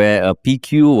where a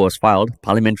PQ was filed,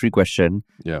 parliamentary question,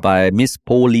 by Miss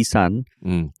Po Lee San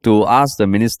to ask the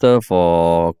Minister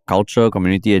for Culture,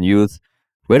 Community and Youth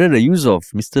whether the use of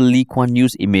Mr. Lee Kuan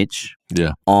Yew's image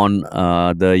on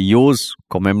the Yo's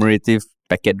commemorative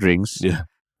packet drinks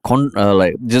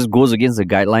just goes against the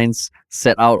guidelines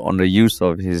set out on the use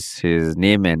of his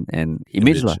name and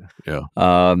image. Like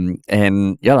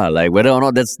whether or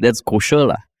not that's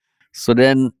kosher. So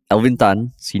then Alvin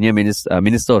Tan, Senior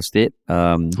Minister of State,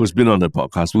 who's been on the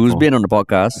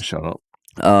podcast. Shout out.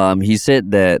 He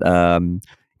said that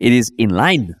it is in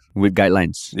line with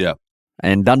guidelines. Yeah.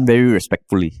 And done very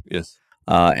respectfully. Yes.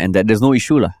 And that there's no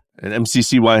issue. And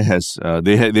MCCY has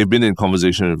they've been in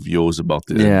conversation with Yos about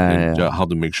it and how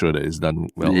to make sure that it's done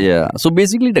well. Yeah. So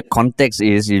basically the context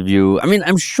is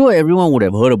I'm sure everyone would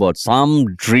have heard about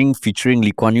some drink featuring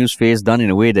Lee Kuan Yew's face done in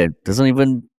a way that doesn't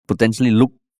even potentially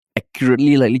look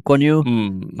accurately like Lee Kuan Yew.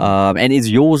 And it's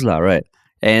Yos, right?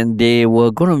 And they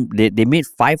were they made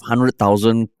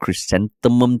 500,000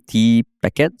 chrysanthemum tea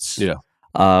packets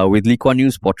with Lee Kuan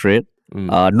Yew's portrait,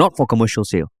 not for commercial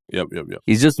sale. Yep.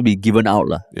 It's just to be given out,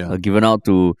 given out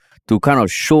to kind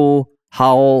of show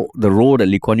how the role that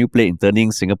Lee Kuan Yew played in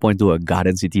turning Singapore into a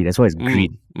garden city. That's why it's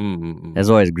green. That's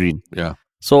why it's green. Yeah.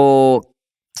 So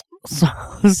just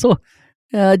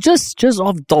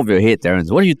off the top of your head,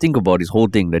 Terence, what do you think about this whole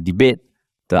thing, the debate,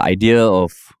 the idea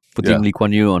of putting Lee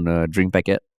Kuan Yew on a drink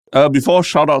packet? Before,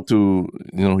 shout out to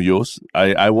Yos.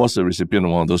 I was a recipient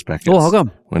of one of those packets. Oh, how come?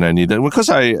 When I needed, because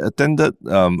I attended.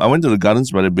 I went to the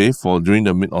Gardens by the Bay during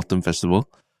the Mid-Autumn Festival.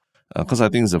 Because I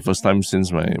think it's the first time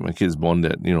since my kid's born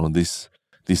that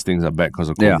these things are back because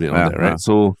of COVID and all that, right?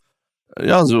 So it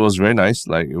was very nice.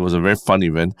 Like it was a very fun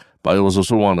event, but it was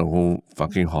also one of the whole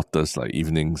fucking hottest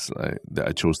evenings that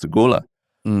I chose to go .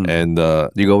 And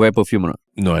you go wear perfume or not?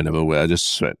 No, I never wear. I just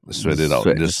sweat it out.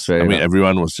 Sweat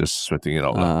everyone was just sweating it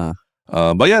out.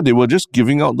 But yeah, they were just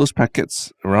giving out those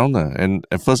packets around. And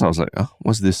at first I was like,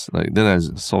 what's this? Like, then I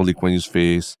saw Lee Kuan Yew's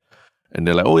face. And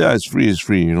they're like, oh yeah, it's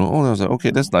free, you know. Oh, I was like,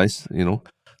 okay, that's nice, you know.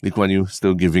 Lee Kuan Yew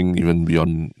still giving even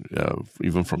beyond,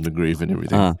 even from the grave and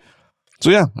everything. So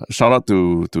yeah, shout out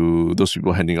to those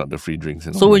people handing out the free drinks.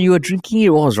 And so when you were drinking it,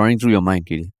 what was running through your mind,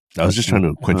 Kitty? I was just trying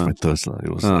to quench my thirst. It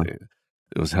was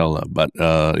it was hell. But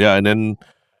yeah, and then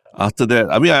after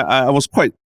that, I mean, I was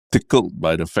quite tickled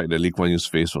by the fact that Lee Kuan Yew's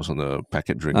face was on the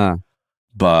packet drink.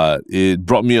 But it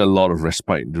brought me a lot of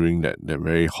respite during that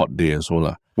very hot day as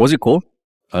well. Was it cold?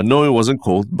 No, it wasn't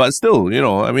cold, but still, you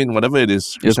know, I mean, whatever it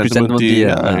is, chrysanthemum tea,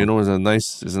 you know, it's a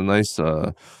nice,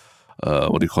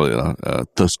 what do you call it,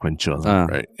 thirst quencher,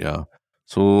 right? Yeah.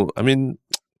 So, I mean,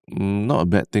 not a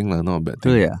bad thing, not a bad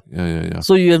thing. Yeah.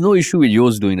 So you have no issue with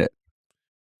yours doing that?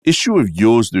 Issue with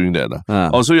yours doing that?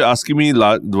 Also, you're asking me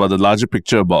about the larger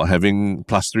picture about having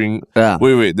plastering.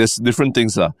 Wait, there's different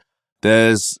things.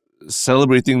 There's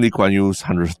celebrating Lee Kuan Yew's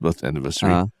 100th birth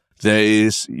anniversary. There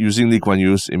is using Lee Kuan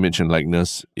Yew's image and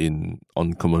likeness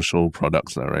on commercial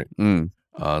products, right?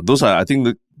 Those are, I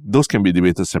think, those can be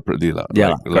debated separately, like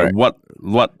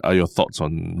what are your thoughts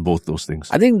on both those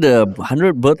things? I think the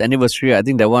 100th birth anniversary, I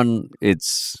think that one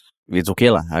it's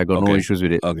okay lah. I got no issues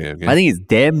with it. Okay. I think it's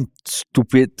damn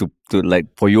stupid to like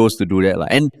for yours to do that lah.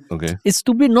 And it's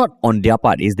stupid not on their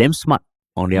part. It's damn smart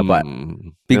on their part.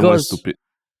 Because stupid.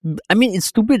 I mean, it's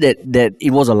stupid that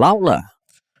it was allowed lah.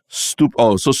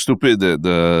 So stupid that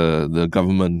the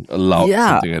government allowed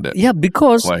something like that. Yeah,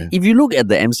 because Why? If you look at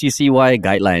the MCCY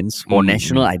guidelines for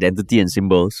national identity and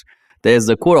symbols, there's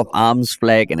the coat of arms,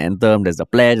 flag and anthem, there's the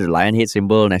pledge, the lion head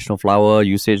symbol, national flower,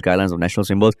 usage guidelines of national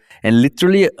symbols, and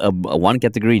literally one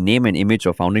category, name and image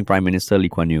of founding Prime Minister Lee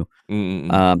Kuan Yew.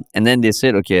 And then they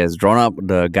said, okay, has drawn up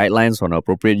the guidelines on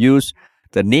appropriate use.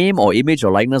 The name or image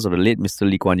or likeness of the late Mr.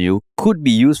 Lee Kuan Yew could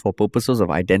be used for purposes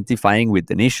of identifying with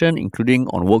the nation, including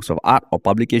on works of art or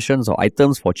publications or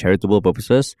items for charitable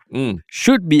purposes.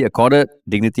 Should be accorded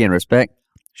dignity and respect.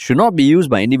 Should not be used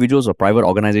by individuals or private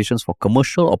organizations for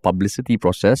commercial or publicity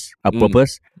purpose,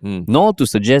 nor to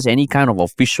suggest any kind of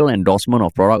official endorsement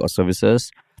of product or services,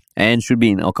 and should be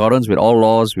in accordance with all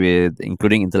laws,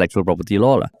 including intellectual property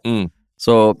law.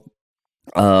 So,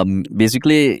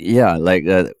 basically, yeah, like...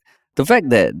 the fact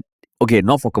that, okay,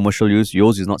 not for commercial use,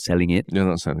 yours is not selling it. You're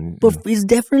not selling it. But it's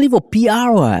definitely for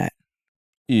PR, right?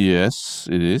 Yes,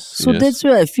 it is. So that's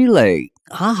where I feel like,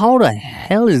 how the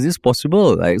hell is this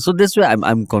possible? Like, so that's where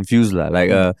I'm confused.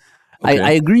 Like,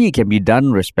 I agree it can be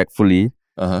done respectfully,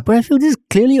 but I feel this is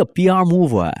clearly a PR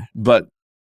move. But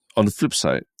on the flip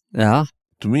side, to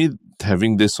me,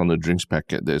 having this on the drinks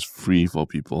packet that is free for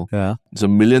people, it's a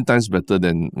million times better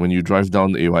than when you drive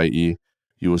down AYE.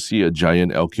 You will see a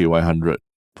giant LKY 100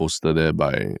 poster there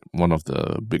by one of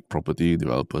the big property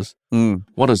developers.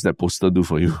 What does that poster do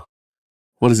for you?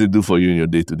 What does it do for you in your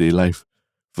day-to-day life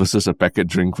versus a packet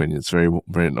drink when it's on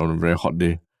a very hot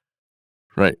day?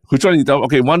 Right? Which one you tell?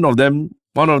 Okay, one of them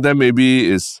maybe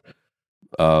is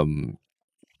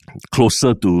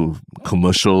closer to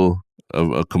commercial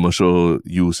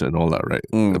use and all that, right?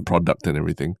 The product and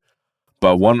everything.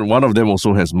 But one of them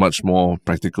also has much more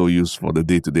practical use for the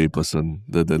day-to-day person,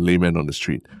 the layman on the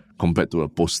street, compared to a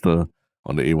poster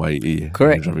on the AYE.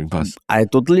 Correct. Driving past. I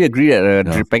totally agree that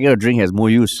a packet of drink has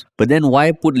more use. But then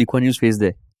why put Lee Kuan Yew's face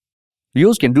there?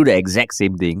 Yours can do the exact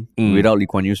same thing without Lee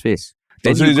Kuan Yew's face.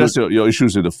 So it's just your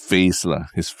issues with the face,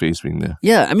 his face being there.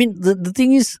 Yeah, I mean, the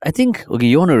thing is, I think, okay,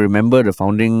 you want to remember the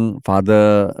founding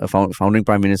father, founding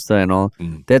prime minister and all,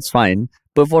 that's fine.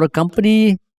 But for a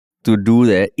company to do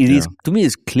that, it is, to me,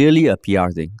 it's clearly a PR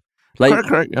thing. Like,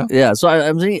 correct, yeah. Yeah, so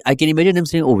I'm saying, I can imagine them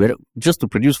saying, we're just to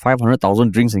produce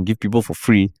 500,000 drinks and give people for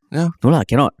free. Yeah. No, I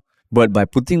cannot. But by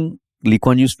putting Lee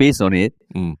Kuan Yew's face on it,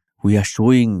 we are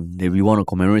showing that we want to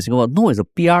commemorate Singapore. No, it's a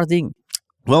PR thing.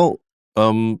 Well,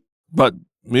 but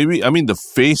maybe, I mean, the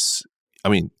face, I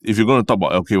mean, if you're going to talk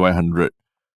about LKY 100,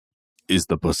 is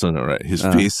the person, right? His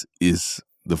face is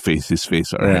the face, his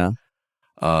face, right? Yeah.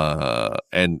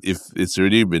 And if it's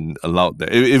already been allowed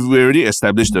that, if we already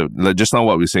established like just now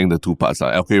what we're saying, the two parts,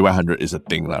 like LKY 100 is a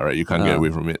thing, right? You can't get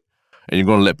away from it. And you're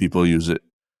going to let people use it.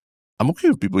 I'm okay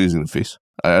with people using the face.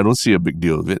 I don't see a big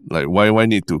deal of it. Like, why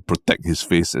need to protect his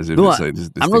face as if it's like this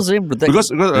I'm not saying protect.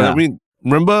 Because I mean,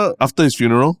 remember after his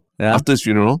funeral? Yeah. After his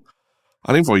funeral,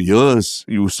 I think for years,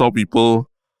 you saw people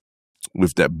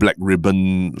with that black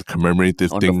ribbon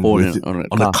commemorative on thing the phone,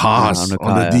 on the cars,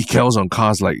 on the decals on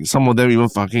cars. Like some of them even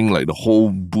fucking like the whole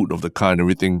boot of the car and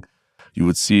everything. you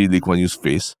would see Lee Kuan Yew's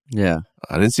face. Yeah.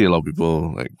 I didn't see a lot of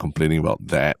people like complaining about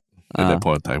that at that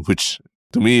point in time, which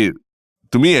to me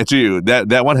actually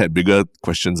that one had bigger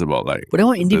questions about like. But that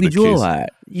one individual, right?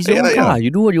 It's your own car. You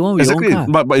do what you want with your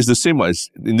own car. But it's the same as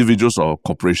individuals or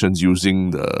corporations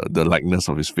using the likeness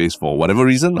of his face for whatever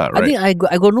reason, right? I think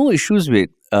I got no issues with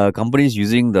companies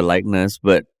using the likeness,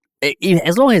 but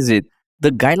as long as the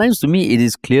guidelines to me, it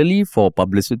is clearly for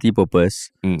publicity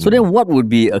purpose. So then what would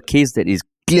be a case that is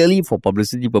clearly for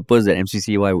publicity purpose that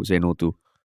MCCY would say no to?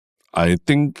 I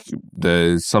think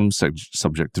there's some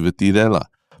subjectivity there, lah.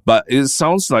 But it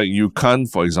sounds like you can't,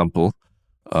 for example,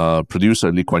 produce a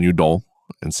Lee Kuan Yew doll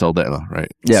and sell that, right?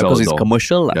 Yeah, because it's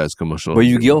commercial. Yeah, it's commercial. But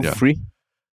you give it free.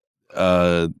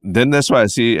 Then that's why I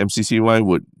say MCCY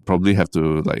would probably have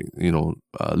to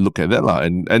look at that, lah.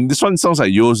 And this one sounds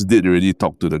like yours did already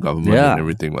talk to the government and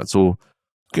everything, but so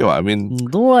okay, I mean,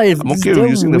 no, I'm okay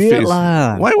with using the face.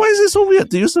 Why is it so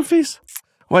weird to use the face?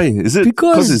 Why? Is it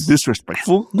because it's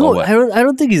disrespectful? No, I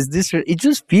don't think it's disrespectful. It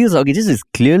just feels like this is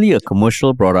clearly a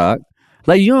commercial product.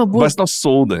 Like, but it's not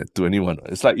sold to anyone.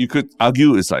 It's like you could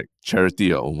argue it's like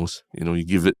charity almost. You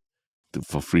give it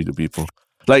for free to people.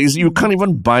 Like you can't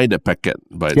even buy the packet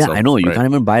by itself. Yeah, I know. You can't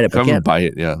even buy the packet. You can't even buy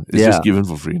it, yeah. It's just given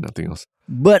for free, nothing else.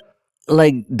 But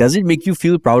like, does it make you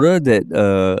feel prouder that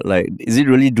is it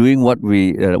really doing what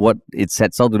it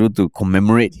sets out to do to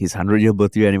commemorate his 100-year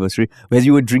birthday anniversary? As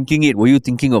you were drinking it, were you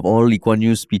thinking of all Lee Kuan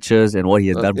Yew's speeches and what he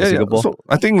has done for Singapore? Yeah. So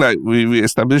I think like we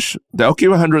established the LKY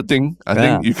 100 thing. I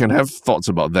think you can have thoughts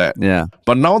about that. Yeah.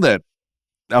 But now that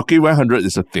LKY 100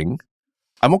 is a thing,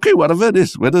 I'm okay whatever it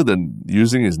is, whether than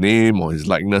using his name or his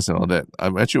likeness and all that.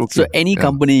 I'm actually okay. So any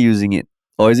company using it?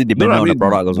 Or is it depending on the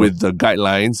product also? With the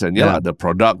guidelines and the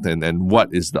product and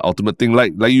what is the ultimate thing.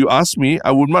 Like you asked me,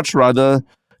 I would much rather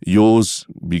Yo's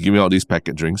be giving out these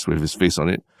packet drinks with his face on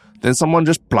it than someone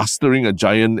just plastering a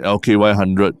giant LKY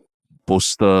 100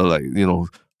 poster,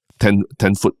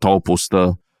 10-foot tall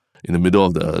poster in the middle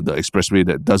of the expressway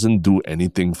that doesn't do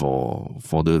anything for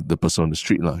the person on the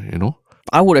street,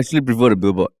 I would actually prefer the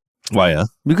billboard. Why?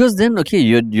 Because then, okay,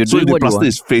 you're doing what you want. So they plaster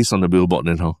his face on the billboard,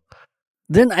 then how?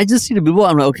 Then I just see the billboard.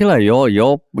 I'm like, okay, like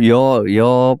your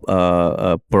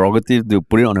prerogative to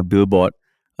put it on a billboard.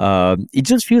 It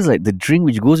just feels like the drink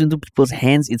which goes into people's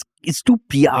hands. It's too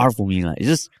PR for me. Like, it's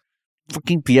just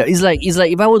fucking PR. It's like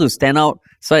if I were to stand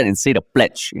outside and say the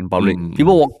pledge in public,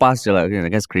 people walk past. You're like, okay, that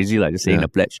guy's crazy, like just saying the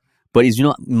pledge. But it's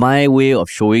my way of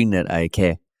showing that I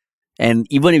care. And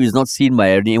even if it's not seen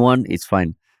by anyone, it's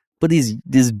fine. But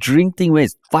this drink thing where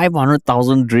it's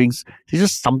 500,000 drinks, it's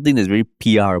just something that's very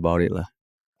PR about it, lah.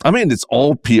 I mean, it's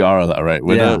all PR, right?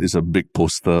 Whether it's a big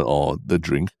poster or the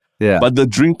drink. Yeah. But the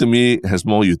drink to me has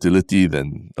more utility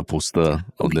than a poster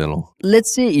out there.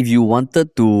 Let's say if you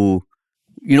wanted to,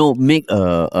 make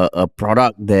a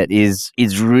product that is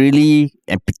really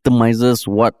epitomizes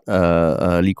what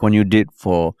Lee Kuan Yew did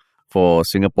for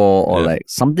Singapore, or like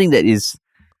something that is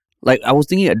like, I was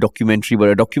thinking a documentary, but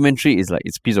a documentary is like,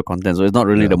 it's a piece of content, so it's not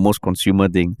really the most consumer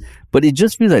thing. But it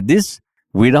just feels like this,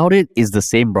 without it, is the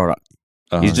same product.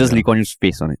 It's just Lee Kuan Yew's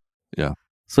face on it. Yeah.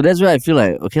 So that's where I feel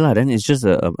like, okay lah, then it's just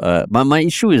my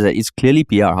issue is that it's clearly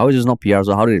PR. How is it not PR?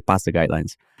 So how did it pass the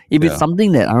guidelines? If it's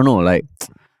something that, I don't know, like,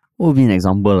 what would be an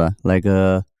example? Like,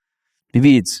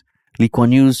 maybe it's Lee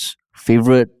Kuan Yew's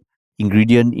favorite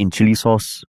ingredient in chili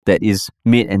sauce that is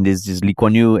made, and there's this Lee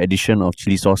Kuan Yew edition of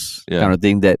chili sauce kind of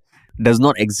thing that does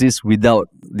not exist without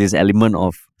this element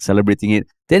of celebrating it.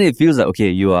 Then it feels like, okay,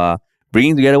 you are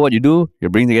bringing together what you do, you're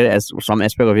bringing together as some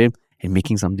aspect of him and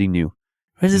making something new.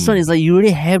 Whereas this one is like, you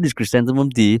already have this chrysanthemum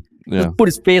tea, just put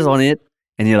his face on it,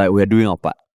 and you're like, we're doing our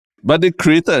part. But they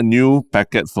created a new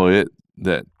packet for it,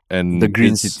 and the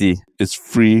Green City. It's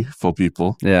free for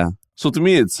people. Yeah. So to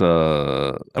me, it's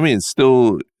it's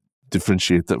still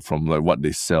differentiated from like what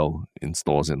they sell in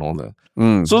stores and all that.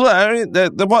 So I mean,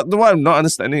 what I'm not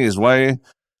understanding is why.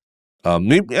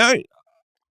 Maybe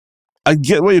I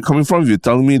get where you're coming from if you're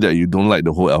telling me that you don't like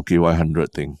the whole LKY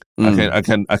 100 thing.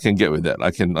 I can get with that.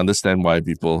 I can understand why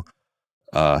people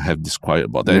have disquiet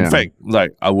about that. In fact,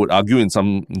 like I would argue in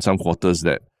some quarters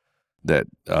that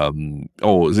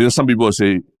some people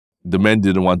say the man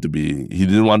didn't want to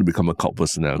become a cult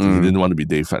personality. He didn't want to be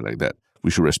deified like that. We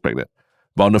should respect that.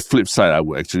 But on the flip side, I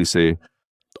would actually say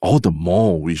all the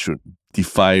more we should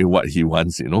defy what he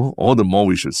wants, all the more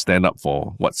we should stand up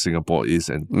for what Singapore is.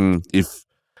 And if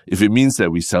it means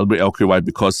that we celebrate LKY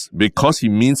because he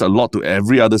means a lot to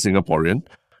every other Singaporean,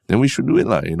 then we should do it,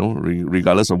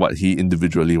 regardless of what he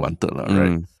individually wanted,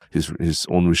 right? His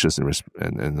own wishes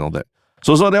and all that.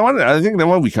 So that one, I think that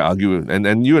one we can argue,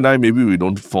 and you and I, maybe we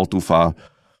don't fall too far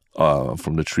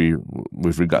from the tree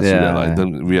with regards to that. Like,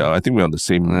 I think we're on the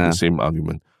same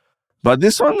argument. But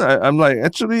this one, I'm like,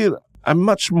 actually, I'm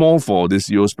much more for this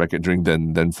Yo's packet drink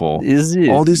than for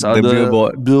all these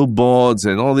other billboards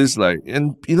and all this, like,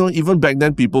 and you know, even back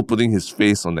then, people putting his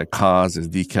face on their cars as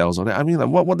decals or that. I mean, like,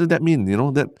 what did that mean? You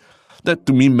know, that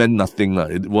to me meant nothing.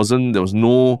 There was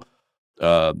no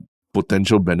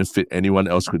potential benefit anyone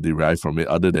else could derive from it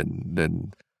other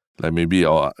than like maybe we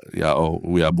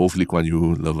are both Lee Kuan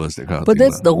Yew lovers, that kind of thing. But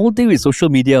that's the whole thing with social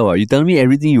media. You tell me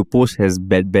everything you post has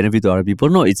benefit to other people.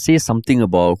 No, it says something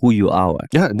about who you are.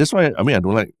 Yeah, that's why I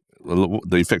don't like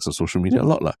the effects of social media a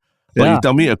lot. But you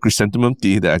tell me a chrysanthemum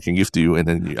tea that I can give to you, and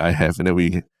then I have, and then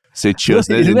we say cheers,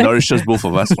 then it nourishes both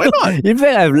of us. Why not? In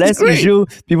fact, I have less issue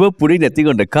people putting that thing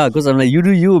on the car, because I'm like, you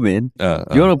do you, man.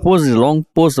 You want to post this long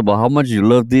post about how much you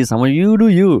love this, how much you do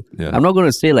you. Yeah. I'm not going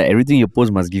to say like everything you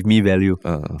post must give me value.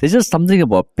 There's just something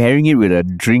about pairing it with a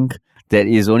drink that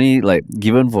is only like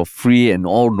given for free and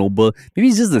all noble. Maybe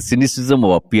it's just the cynicism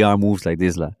of PR moves like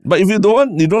this. But if you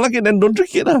don't like it, then don't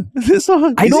drink it. That's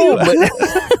all. I know, but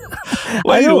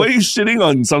why are you shitting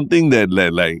on something that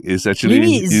like is actually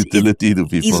utility to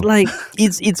people? It's like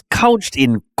it's couched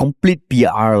in complete PR.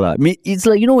 I mean, it's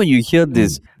like, you know, when you hear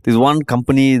this one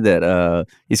company that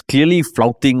is clearly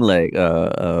flouting like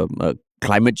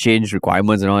climate change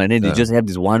requirements and all, and then they just have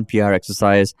this one PR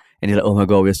exercise, and they're like, oh my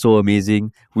god, we're so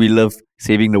amazing, we love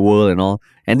saving the world and all,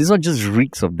 and this one just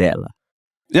reeks of that.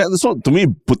 Yeah, so to me,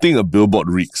 putting a billboard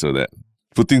reeks of that.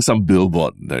 Putting some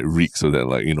billboard that reeks of that,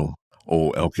 like, you know,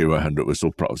 oh, LKY 100, we're so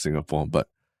proud of Singapore, but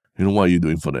you know, what are you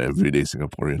doing for the everyday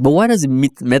Singaporean? But why does it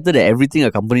matter that everything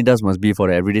a company does must be for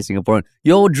the everyday Singaporean?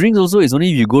 Your drinks also is only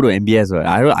if you go to MBS,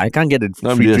 right? I can't get a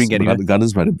free drink anywhere.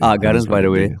 Gardens by the Bay. Gardens by the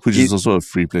Way. Which is also a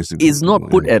free place to go. It's not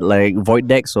put at like void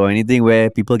decks or anything where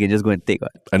people can just go and take.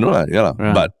 Right? I know that, yeah.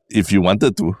 But if you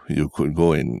wanted to, you could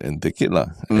go and take it.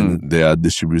 And they are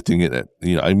distributing it at,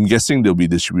 you know, I'm guessing they'll be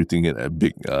distributing it at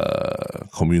big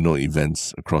communal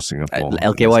events across Singapore.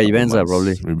 LKY events,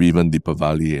 probably. Maybe even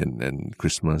Deepavali and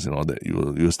Christmas and all that.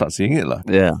 You'll start seeing it.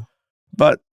 Yeah.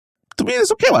 But to me,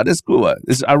 it's okay. That's good.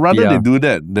 I'd rather they do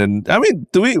that than, I mean,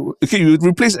 you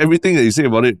replace everything that you say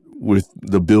about it with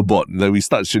the billboard. Like, we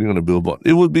start shitting on the billboard.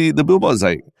 It would be, the billboard is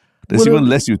like, there's even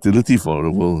less utility for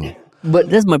the world. But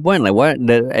that's my point. Like,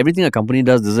 everything a company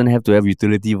does doesn't have to have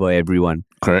utility for everyone.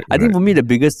 Correct. I think for me, the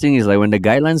biggest thing is like when the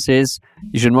guideline says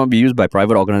you should not be used by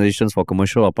private organizations for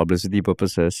commercial or publicity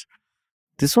purposes.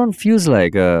 This one feels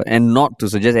like, and not to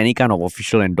suggest any kind of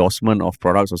official endorsement of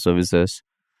products or services.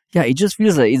 Yeah, it just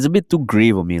feels like it's a bit too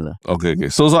grey for me. Okay.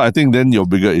 So I think then your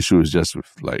bigger issue is just with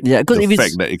like the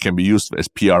fact that it can be used as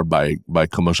PR by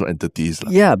commercial entities.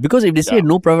 Yeah, because if they say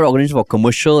no private organization for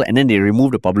commercial and then they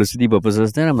remove the publicity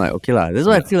purposes, then I'm like, okay that's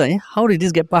why I feel like, how did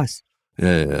this get passed?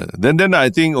 Yeah. Then I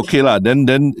think, okay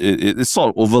then it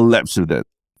sort of overlaps with that.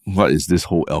 What is this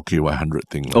whole LKY 100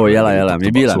 thing?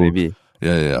 Maybe.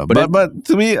 Yeah. But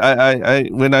to me, I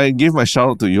when I give my shout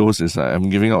out to Yos, is I'm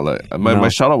giving out like my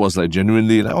shout out was like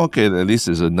genuinely like, okay, at least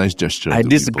it's a nice gesture. I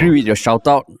disagree with your shout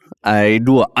out. I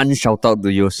do an unshout out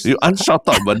to Yos. You unshout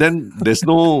out, but then there's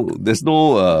no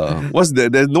what's there?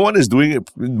 There's no one is doing it.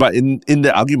 But in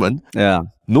the argument,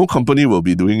 no company will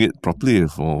be doing it properly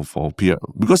for PR,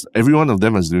 because every one of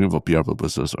them is doing it for PR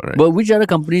purposes, right? But which other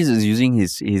companies is using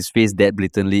his face that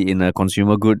blatantly in a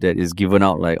consumer good that is given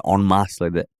out like en masse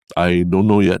like that? I don't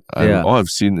know yet. All I've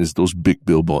seen is those big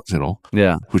billboards,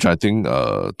 which I think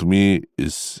to me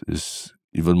is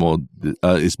even more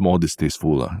is more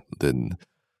distasteful than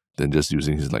just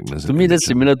using his likeness. To me, that's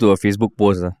similar to a Facebook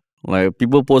post. Like,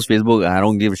 people post Facebook, I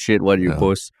don't give a shit what you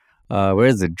post.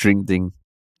 Where's the drink thing?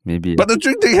 Maybe. But the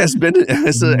drink thing has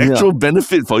an actual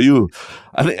benefit for you.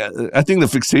 I think the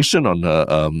fixation on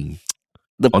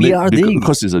the PR thing,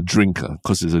 because it's a drink.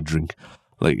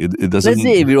 Like, it doesn't. Let's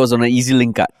say if it was on an Easy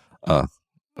Link card.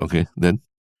 Okay, then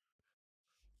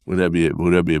would that be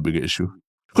a bigger issue?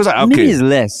 Because maybe it's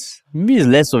less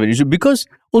of an issue, because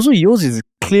also yours is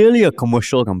clearly a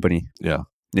commercial company. Yeah.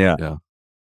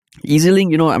 Easy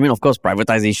Link, I mean, of course,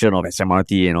 privatization of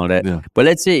SMRT and all that. Yeah. But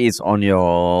let's say it's on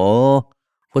your,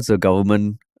 what's the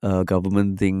government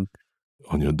thing?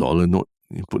 On your dollar note,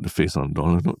 you put the face on a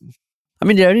dollar note. I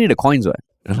mean, they're only the coins, right?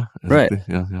 Yeah, exactly.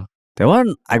 Right. Yeah. That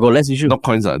one, I got less issue. Not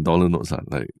coins, dollar notes,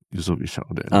 like you so be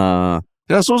shocked that.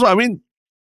 So I mean,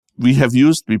 we have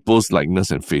used people's likeness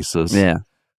and faces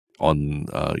on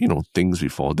things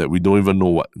before that we don't even know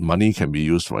what money can be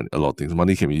used for. A lot of things.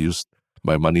 Money can be used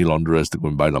by money launderers to go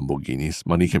and buy Lamborghinis.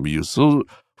 Money can be used. So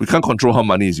we can't control how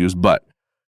money is used, but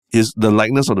is the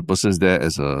likeness of the person is there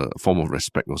as a form of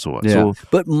respect also. Yeah. So,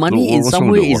 but money in some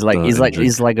way is like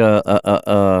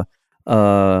a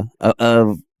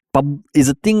is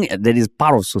a thing that is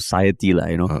part of society,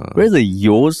 you know. Whereas the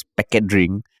Yo's packet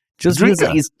drink just feels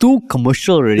like it's too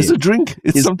commercial already. It's a drink.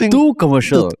 It's something too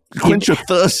commercial. To quench your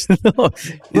thirst. It's too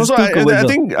commercial. I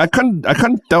think I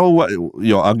can't tell what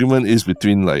your argument is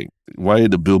between like why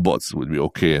the billboards would be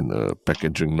okay and the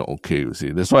packet drink not okay. You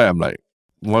see, that's why I'm like,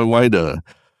 why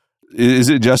is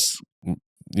it just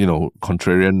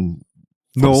contrarian?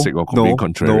 For the sake of being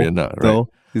contrarian, right? No.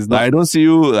 Like, I don't see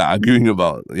you arguing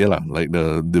about like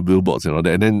the billboards and all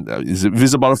that. And then if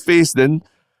it's about a face, then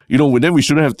then we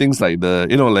shouldn't have things like the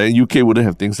like UK wouldn't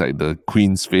have things like the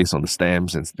Queen's face on the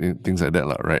stamps and things like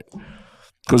that, right?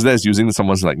 Because that's using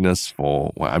someone's likeness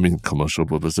for commercial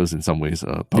purposes in some ways,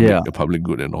 a public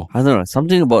good and all. I don't know,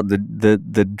 something about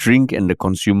the drink and the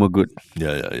consumer good.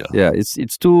 Yeah.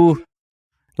 It's too.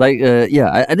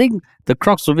 I think the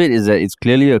crux of it is that it's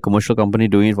clearly a commercial company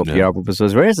doing it for PR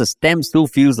purposes, whereas the stamp still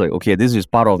feels like, okay, this is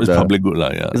part of it's public good.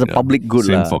 It's a public good.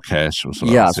 Same for cash also.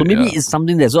 Yeah, so maybe it's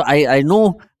something there. So I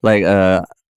know,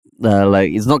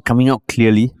 it's not coming out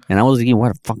clearly, and I was thinking,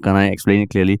 what the fuck can I explain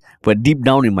it clearly? But deep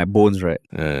down in my bones, right?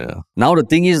 Yeah. Now the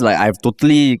thing is, I've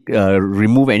totally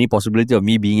removed any possibility of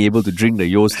me being able to drink the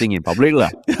Yo's thing in public, lah.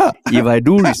 Yeah. If I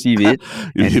do receive it,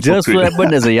 and just so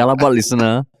happen as a Yalabat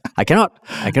listener, I cannot.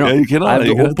 Yeah, you cannot. I have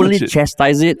to openly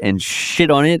chastise it and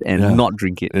shit on it and not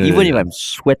drink it. Even if I'm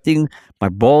sweating my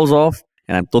balls off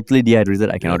and I'm totally dehydrated,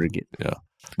 I cannot drink it. Yeah.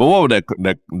 But what would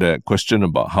that question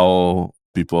about how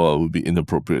people would be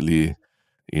inappropriately,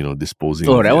 disposing?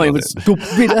 Oh, that one was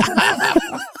stupid.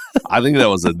 I think that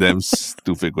was a damn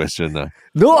stupid question.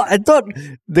 No, I thought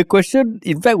the question,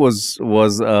 in fact, was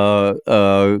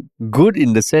good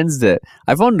in the sense that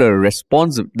I found the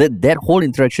response, that whole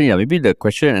interaction, maybe the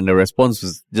question and the response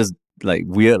was just like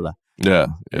weird. Yeah.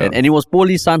 And it was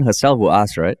Polly San herself who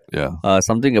asked, right? Yeah.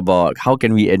 Something about how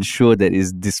can we ensure that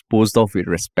it's disposed of with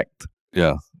respect.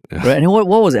 Yeah. Right? And what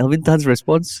was Alvin Tan's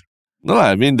response? No,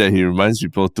 I mean that he reminds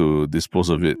people to dispose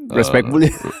of it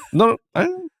respectfully.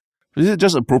 Is it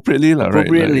just appropriately?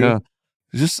 Appropriately. Right?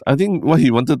 Just, I think what he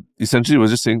wanted essentially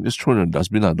was just saying, just throw it in the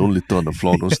dustbin, don't litter on the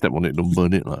floor, don't step on it, don't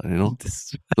burn it,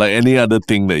 like any other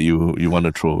thing that you want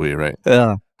to throw away, right?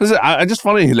 Yeah. I just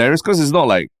found it hilarious because it's not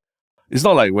like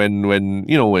when like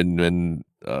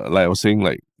I was saying,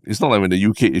 like it's not like when the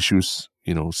UK issues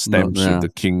stamps with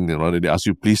the king and all that, they ask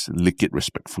you please lick it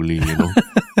respectfully.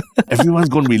 Everyone's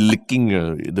going to be licking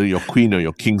your queen or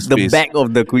your king's face. The back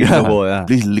of the queen.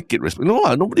 Please lick it respectfully.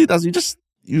 No, nobody does.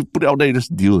 You put it out there, you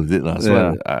just deal with it.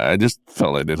 So I just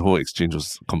felt like that whole exchange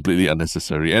was completely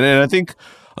unnecessary. And then I think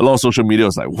a lot of social media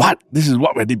was like, what? This is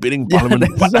what we're debating in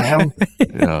Parliament. What the hell?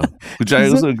 Yeah. Which I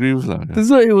also agree with. This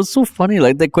is why it was so funny.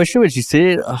 Like the question when she said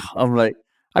it, I'm like,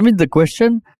 the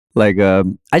question,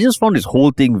 I just found this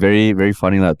whole thing very, very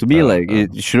funny. To me,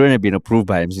 it shouldn't have been approved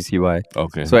by MCCY.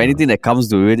 Okay. So anything that comes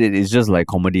to it is just like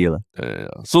comedy.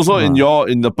 So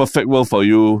in the perfect world for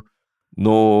you,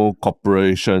 no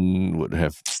corporation would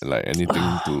have like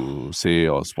anything to say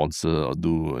or sponsor or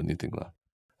do anything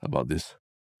about this.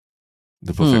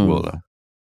 The perfect world.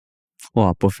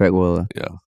 Wow, perfect world. Yeah.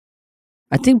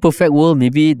 I think perfect world,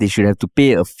 maybe they should have to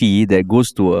pay a fee that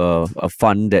goes to a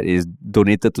fund that is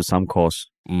donated to some cause.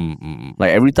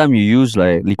 Like every time you use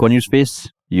like Lee Kuan Yew's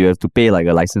face, you have to pay like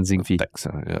a licensing fee. Tax.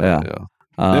 Yeah.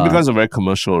 It becomes a very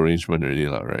commercial arrangement already,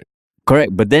 right?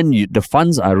 Correct, but then the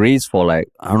funds are raised for like,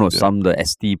 I don't know, the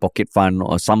ST pocket fund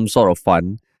or some sort of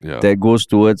fund that goes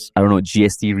towards, I don't know,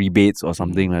 GST rebates or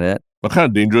something like that. But kind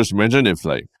of dangerous. Imagine if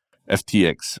like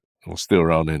FTX was still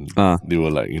around and they were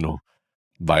like,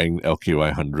 buying LKY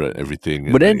 100,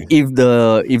 everything. But then if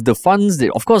the funds,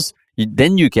 of course,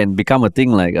 then you can become a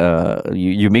thing like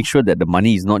you make sure that the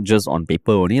money is not just on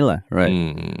paper only,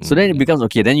 right? So then it becomes,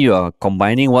 okay, then you are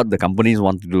combining what the companies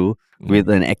want to do with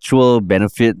an actual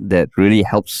benefit that really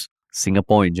helps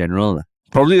Singapore in general.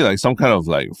 Probably like some kind of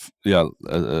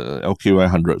LKY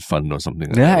 100 fund or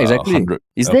something. Exactly.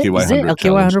 Is there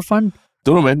LKY 100 fund?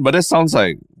 Don't know, man, but that sounds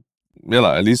like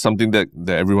at least something that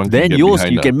everyone can get behind.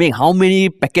 Then you can make how many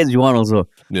packets you want also.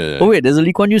 Yeah. Oh wait, there's a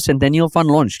Lee Kuan Yew Centennial Fund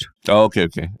launched. Oh, okay.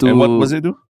 And what does it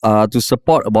do? To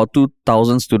support about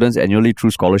 2,000 students annually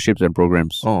through scholarships and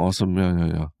programs. Oh, awesome.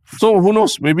 Yeah. So who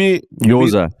knows? Maybe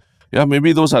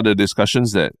maybe those are the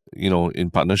discussions that, in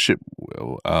partnership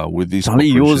with these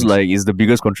corporations. Yo's is the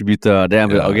biggest contributor. Then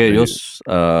I'm like, okay, Yo's,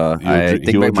 I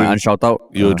take back my unshout out.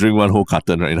 You'll drink one whole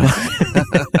carton right now.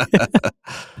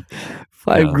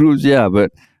 5 groups,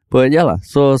 but yeah.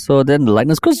 So then the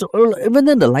likeness, because even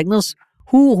then the likeness,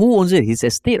 who owns it? His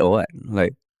estate or what?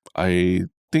 I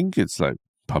think it's like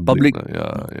public.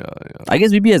 Yeah. I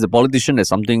guess maybe as a politician, there's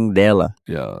something there, lah.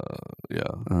 Yeah.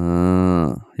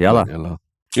 Yeah, lah.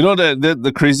 You know,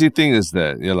 the crazy thing is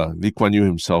that, Lee Kuan Yew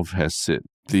himself has said,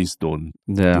 please don't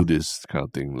do this kind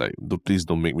of thing. Like, please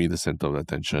don't make me the center of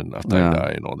attention after I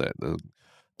die and all that.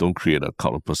 Don't create a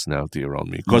cult of personality around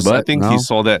me. Because I think he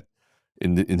saw that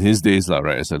in his days,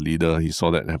 right, as a leader, he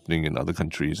saw that happening in other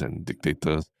countries and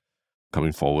dictators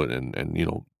coming forward and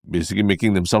basically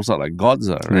making themselves out like gods,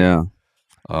 right? Yeah.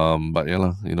 But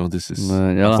this is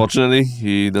unfortunately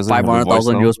he doesn't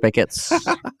 500,000 news packets.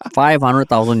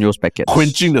 500,000 news packets.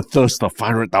 Quenching the thirst of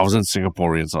 500,000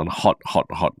 Singaporeans on hot.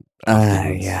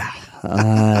 Yeah.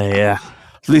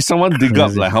 Please, someone dig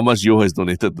up like how much Yo has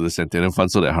donated to the Centennial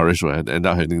Fund so that Harish will end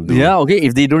up having to do. Yeah, okay.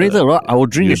 If they donated a lot, I will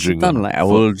drink a shit ton. Like I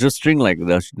will just drink like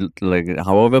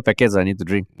however packets I need to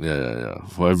drink. Yeah.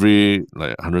 For every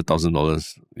like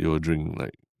 $100,000, you will drink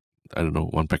like, I don't know,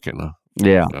 1 packet now.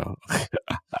 Yeah.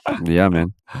 Yeah,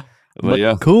 man. But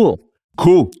yeah. Cool.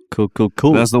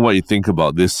 That's not what you think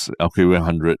about this LKY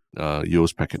 100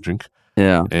 Yo's packet drink.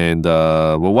 Yeah. And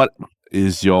what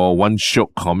is your one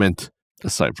short comment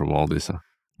aside from all this?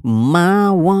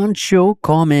 My one short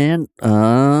comment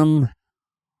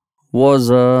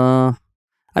was I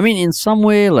mean, in some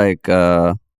way like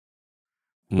I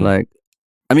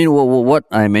mean, what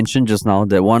I mentioned just now,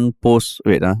 that one post.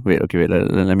 Wait, let me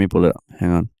pull it up.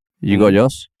 Hang on. You got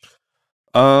yours?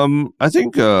 I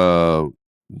think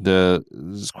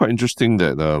it's quite interesting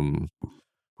that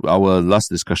our last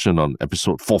discussion on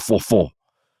episode 444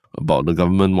 about the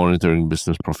government monitoring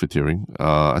business profiteering.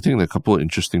 I think there are a couple of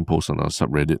interesting posts on our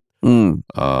subreddit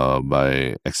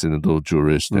by accidental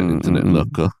jurist and internet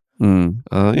lurker.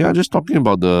 Just talking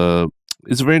about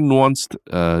it's a very nuanced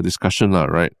discussion,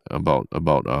 right? About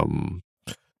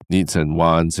needs and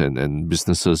wants and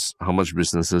businesses, how much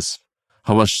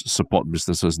support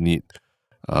businesses need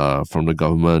from the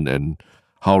government, and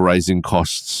how rising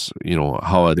costs,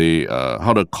 how are they,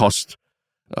 how the cost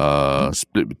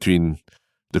split between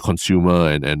the consumer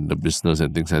and the business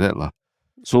and things like that, lah.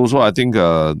 So I think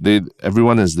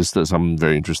everyone has listed some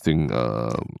very interesting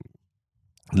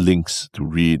links to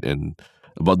read and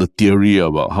about the theory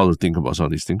about how to think about some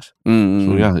of these things.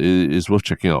 So yeah, it's worth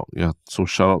checking out. Yeah, so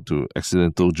shout out to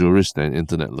accidental jurist and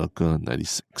internet lurker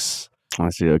 96. I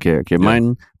see. Okay. Yeah.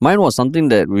 Mine was something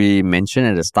that we mentioned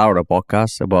at the start of the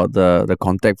podcast about the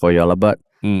contact for Yalabat.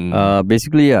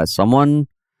 Basically, someone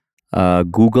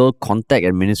Google contact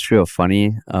at Ministry of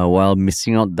Funny while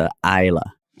missing out the I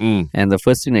lah. And the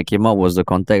first thing that came up was the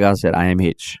contact us at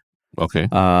IMH. Okay.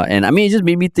 And I mean, it just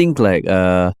made me think like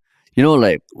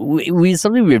like we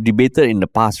something we have debated in the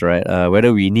past, right?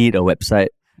 Whether we need a website,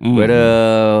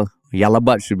 whether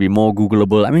Yalabat should be more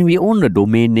Googleable. I mean, we own the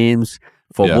domain names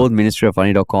for both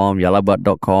ministryoffunny.com,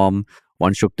 yalabat.com,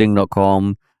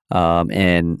 oneshokting.com,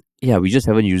 and yeah, we just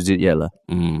haven't used it yet.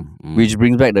 Which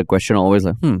brings back the question always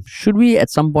like, should we at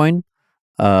some point?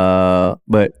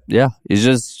 But yeah, it's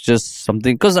just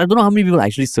something, because I don't know how many people are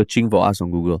actually searching for us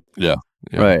on Google. Yeah.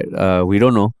 Right. We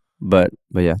don't know. But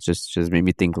yeah, just made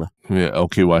me think. Yeah,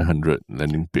 LKY 100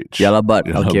 landing page. Yalabat,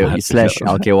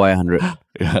 /LKY 100.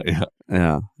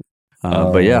 Yeah.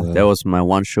 But yeah, that was my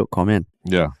one short comment.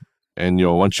 Yeah. And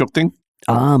your one short thing?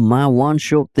 My one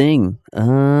short thing.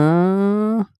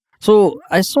 So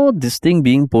I saw this thing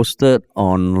being posted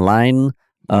online.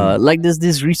 Like there's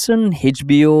this recent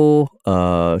HBO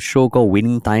show called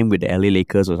Winning Time with the LA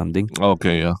Lakers or something.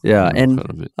 Okay, yeah. Yeah,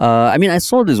 and I mean, I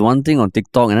saw this one thing on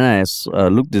TikTok, and then I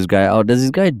looked this guy out. There's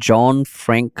this guy, John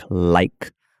Frank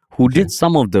Like, who did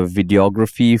some of the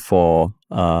videography for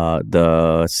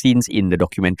the scenes in the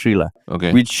documentary,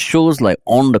 which shows like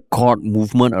on the court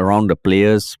movement around the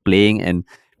players playing and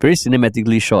very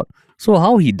cinematically shot. So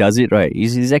how he does it, right,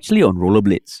 is he's actually on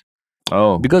rollerblades.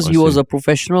 Oh, because he was a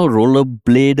professional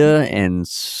rollerblader and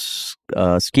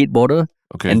skateboarder.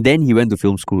 Okay. And then he went to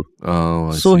film school. Oh,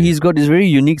 I so see. He's got this very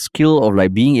unique skill of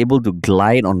like being able to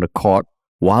glide on the court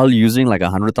while using like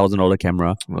 $100,000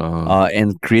 camera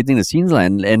and creating the scenes.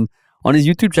 And on his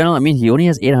YouTube channel, I mean, he only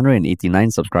has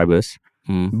 889 subscribers.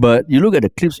 But you look at the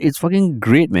clips, it's fucking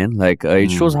great, man. Like it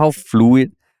shows how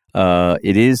fluid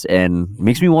it is and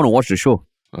makes me want to watch the show.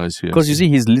 I see. Because you see,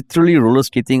 he's literally roller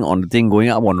skating on the thing, going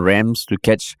up on ramps to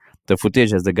catch the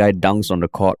footage as the guy dunks on the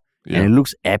court. Yeah. And it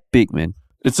looks epic, man.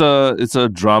 It's a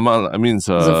drama. I mean, it's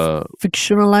a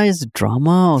fictionalized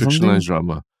drama or something. Fictionalized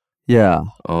drama. Yeah.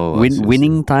 Oh,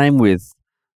 Winning Time with,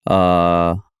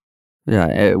 Winning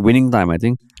Time, I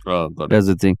think. Oh, got it. That's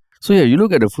the thing. So yeah, you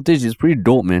look at the footage, it's pretty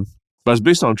dope, man. But it's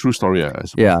based on a true story, I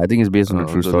suppose. Yeah, I think it's based on a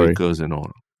true story. Lakers and all.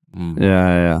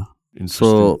 Yeah.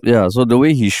 So the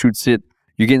way he shoots it,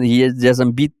 There's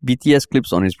some BTS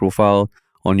clips on his profile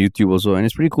on YouTube also, and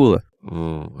it's pretty cool.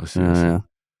 Oh, I see.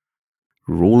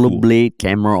 Rollerblade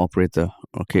camera operator.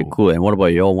 Okay, cool. And what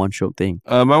about your one show thing?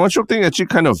 My one show thing actually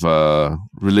kind of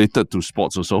related to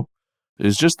sports also.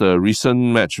 It's just a recent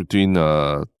match between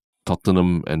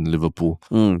Tottenham and Liverpool,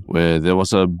 where there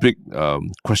was a big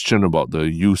question about the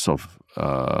use of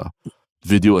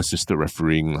video assisted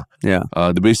refereeing. Yeah.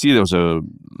 Basically, there was a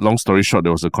long story short.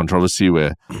 There was a controversy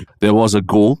where there was a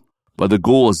goal, but the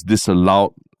goal was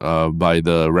disallowed by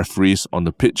the referees on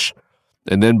the pitch.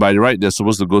 And then by the right, they're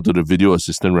supposed to go to the video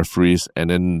assistant referees,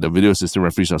 and then the video assistant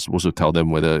referees are supposed to tell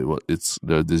them whether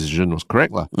the decision was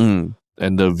correct.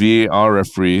 And the VAR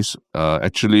referees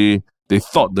actually, they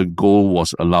thought the goal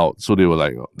was allowed. So they were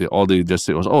like, they just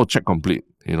said was, check complete,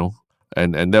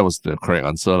 And that was the correct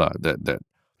answer, that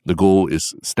the goal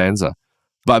stands.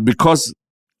 But because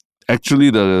actually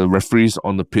the referees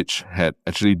on the pitch had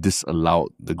actually disallowed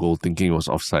the goal, thinking it was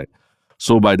offside.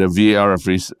 So by the VAR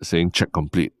referees saying check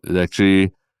complete, it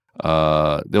actually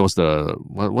there was the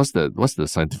what's the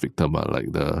scientific term?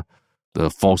 Like the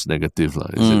false negative,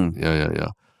 is it? Yeah.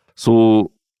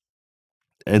 So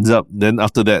ends up then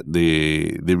after that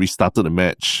they restarted the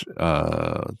match,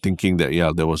 thinking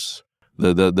that there was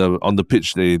the on the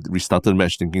pitch they restarted the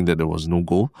match thinking that there was no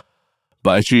goal,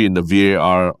 but actually in the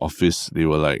VAR office they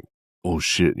were like, oh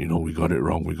shit, we got it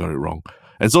wrong.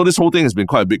 And so this whole thing has been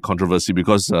quite a big controversy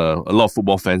because a lot of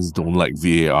football fans don't like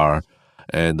VAR.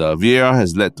 And VAR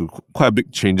has led to quite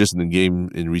big changes in the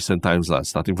game in recent times,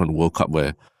 starting from the World Cup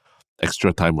where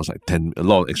extra time was like a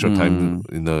lot of extra time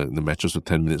in the matches were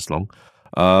 10 minutes long.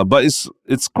 But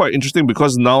it's quite interesting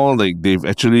because now they've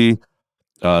actually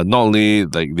not only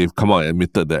they've come out and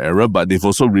admitted the error, but they've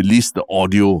also released the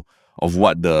audio of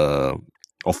what the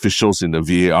officials in the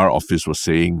VAR office were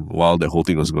saying while the whole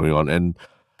thing was going on. And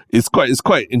it's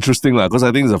quite interesting because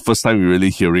I think it's the first time we're really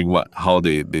hearing how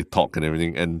they talk and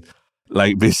everything. And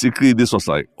basically this was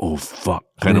like, oh fuck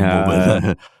kind of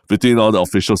moment between all the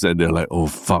officials, and they're like, oh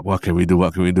fuck, what can we do?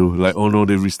 Like, oh no,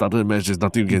 they restarted the match, there's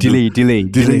nothing we can do.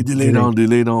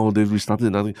 Delay now, they've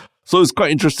restarted nothing. So it's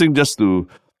quite interesting just to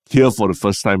hear for the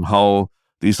first time how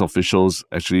these officials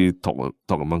actually talk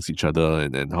amongst each other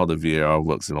and how the VAR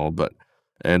works and all.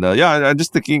 I'm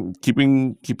just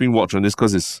keeping watch on this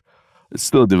because it's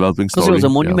still a developing story. Because it was a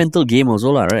monumental game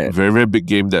also, right? Very, very big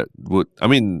game that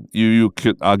you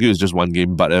could argue it's just one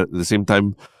game, but at the same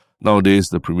time, nowadays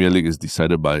the Premier League is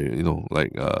decided by,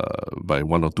 by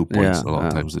 1 or 2 points a lot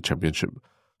of times, the championship.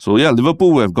 So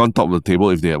Liverpool would have gone top of the table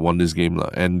if they had won this game.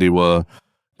 And they were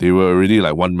already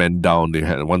one man down. They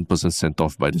had one person sent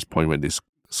off by this point when they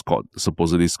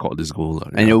supposedly scored this goal.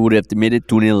 And you would have made it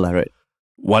 2-0, right?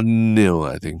 1-0,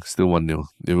 I think. Still 1-0.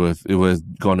 It was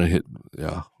gonna hit,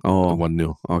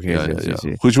 1-0. Okay,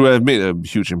 yeah. Which would have made a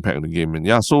huge impact on the game.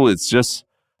 And so it's just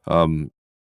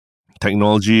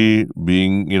technology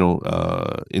being,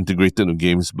 integrated into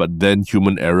games, but then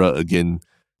human error again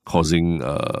causing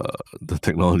the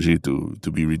technology to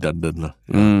be redundant.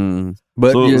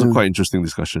 But so it was a quite interesting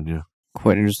discussion,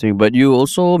 Quite interesting. But you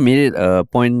also made it a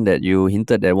point that you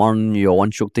hinted that your one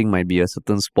shock thing might be a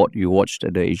certain sport you watched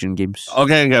at the Asian Games.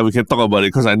 Okay, we can talk about it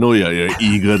because I know you're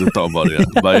eager to talk about it.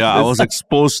 But I was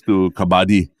exposed to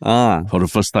kabaddi for the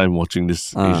first time watching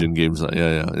this Asian Games.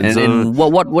 And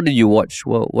what did you watch?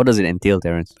 What does it entail,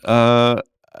 Terence?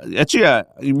 Actually,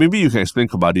 maybe you can explain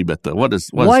kabaddi better. Why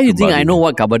do you think I know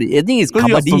what kabaddi? I think it's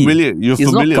kabaddi. You're familiar.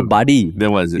 It's not kabaddi.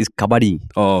 Then what is it? It's kabaddi.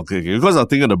 Oh, okay. Because I was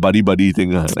thinking of the buddy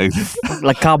thing.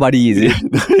 Like kabaddi, is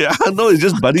it? No, it's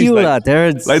just buddies.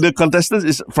 Terence. Like the contestants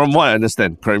is, from what I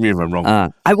understand, correct me if I'm wrong.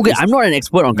 I'm not an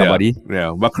expert on kabaddi.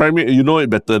 Yeah, but correct me, you know it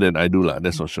better than I do,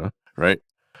 that's for sure, right?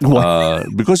 What?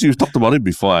 Because you've talked about it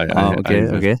before.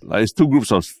 Okay. It's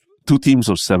two teams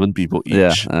of 7 people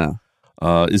each. Yeah.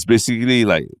 It's basically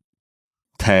like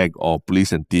tag or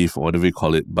police and thief or whatever you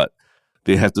call it, but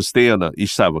they have to stay on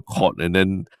each side of a court, and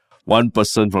then one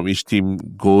person from each team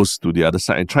goes to the other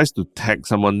side and tries to tag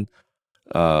someone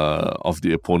of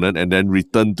the opponent, and then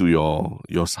return to your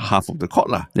half of the court.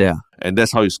 Yeah. And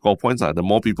that's how you score points. The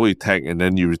more people you tag and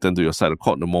then you return to your side of the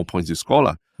court, the more points you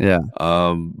score. Yeah.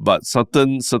 But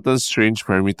certain strange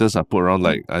parameters are put around,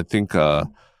 like I think of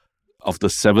the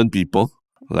 7 people,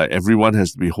 like everyone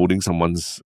has to be holding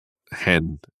someone's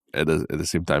hand at the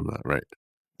same time, right?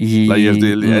 Like you have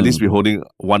to at least be holding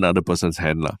one other person's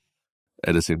hand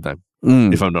at the same time,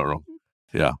 if I'm not wrong.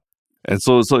 Yeah. And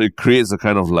so it creates a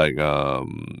kind of like I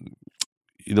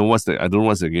don't know what's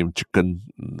the game, chicken,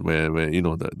 where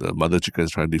the mother chicken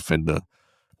is trying to defend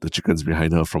the chickens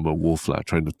behind her from a wolf,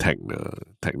 trying to tag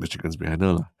the chickens behind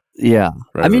her. Yeah.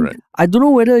 Right, I mean, right. I don't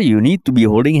know whether you need to be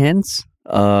holding hands.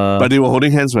 But they were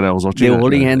holding hands when I was watching. They were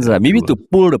holding hands. Maybe to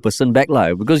pull the person back,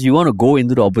 because you want to go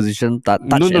into the opposition touch.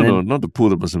 No, not to pull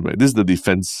the person back. This is the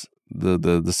defense,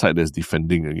 the side that's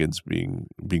defending against being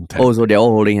tagged. Oh, so they're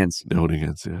all holding hands. They're holding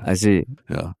hands, yeah. I see.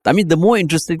 Yeah. I mean, the more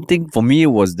interesting thing for me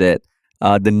was that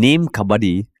the name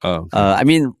Kabaddi. Okay. I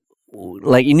mean,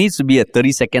 like it needs to be a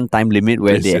 30-second time limit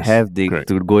where they have to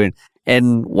go in.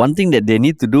 And one thing that they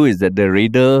need to do is that the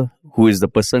raider, who is the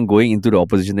person going into the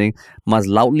opposition thing, must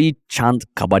loudly chant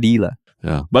Kabaddi lah.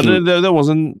 Yeah, but that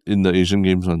wasn't in the Asian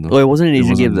Games one. No? Oh, it wasn't in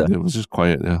Asian Games. It was just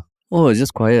quiet. Yeah. Oh, it's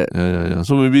just quiet. Yeah.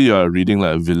 So maybe you are reading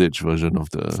like a village version of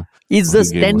the. It's the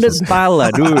standard style, lah,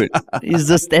 dude. It's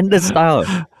the standard style.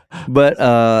 But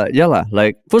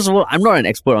like first of all, I'm not an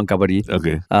expert on Kabaddi.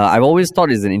 Okay. I've always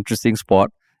thought it's an interesting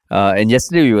sport. And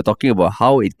yesterday we were talking about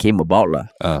how it came about,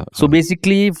 lah. So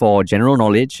basically, for general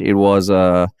knowledge, it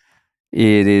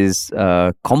is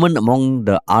common among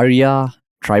the Arya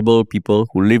tribal people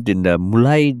who lived in the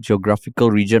Mulai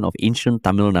geographical region of ancient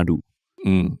Tamil Nadu.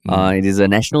 It is a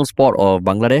national sport of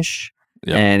Bangladesh,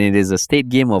 and it is a state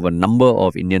game of a number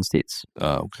of Indian states.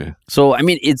 Okay. So I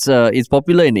mean, it's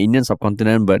popular in the Indian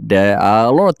subcontinent, but there are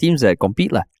a lot of teams that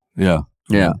compete, lah. Yeah.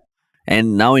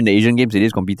 And now in the Asian Games, it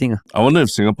is competing. I wonder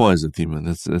if Singapore has a team, and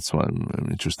that's what I'm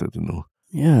interested to know.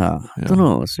 Yeah, I don't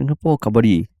know. Singapore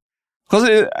Kabaddi. Because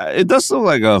it does look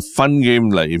like a fun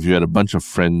game, like if you had a bunch of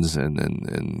friends and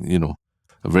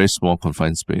a very small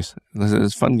confined space.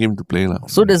 It's a fun game to play.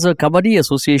 So there's a Kabaddi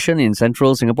association in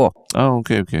central Singapore. Oh,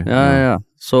 okay. Yeah.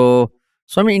 So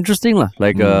I mean, interesting lah.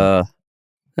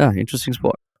 Interesting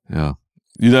sport. Yeah.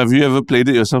 Have you ever played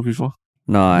it yourself before?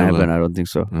 No, I haven't. I don't think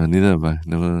so. Neither have I.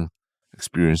 Never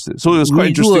experienced it. So it was quite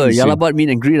interesting. We do a Yalabat meet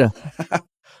and greet.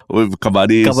 With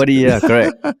Kabaddi. Kabaddi, yeah,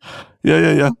 correct.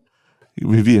 Yeah.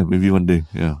 Maybe one day.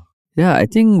 Yeah. Yeah, I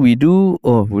think we do.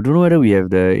 Oh, we don't know whether we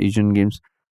have the Asian Games.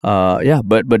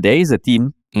 But there is a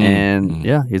team, and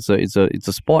it's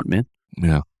a sport, man.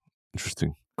 Yeah,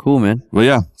 interesting. Cool, man. Well,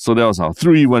 yeah. So that was our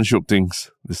 3 one-shot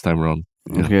things this time around.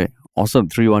 Yeah. Okay. Awesome.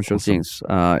 3 one-shot things.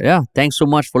 Thanks so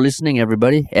much for listening,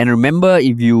 everybody. And remember,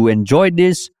 if you enjoyed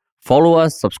this, follow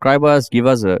us, subscribe to us, give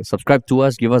us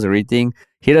a rating.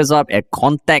 Hit us up at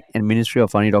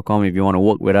contact@ministryofunny.com if you want to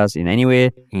work with us in any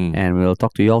way. And we'll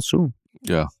talk to you all soon.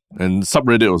 Yeah. And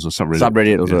subreddit also.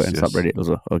 Subreddit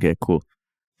also. Okay, cool.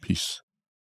 Peace.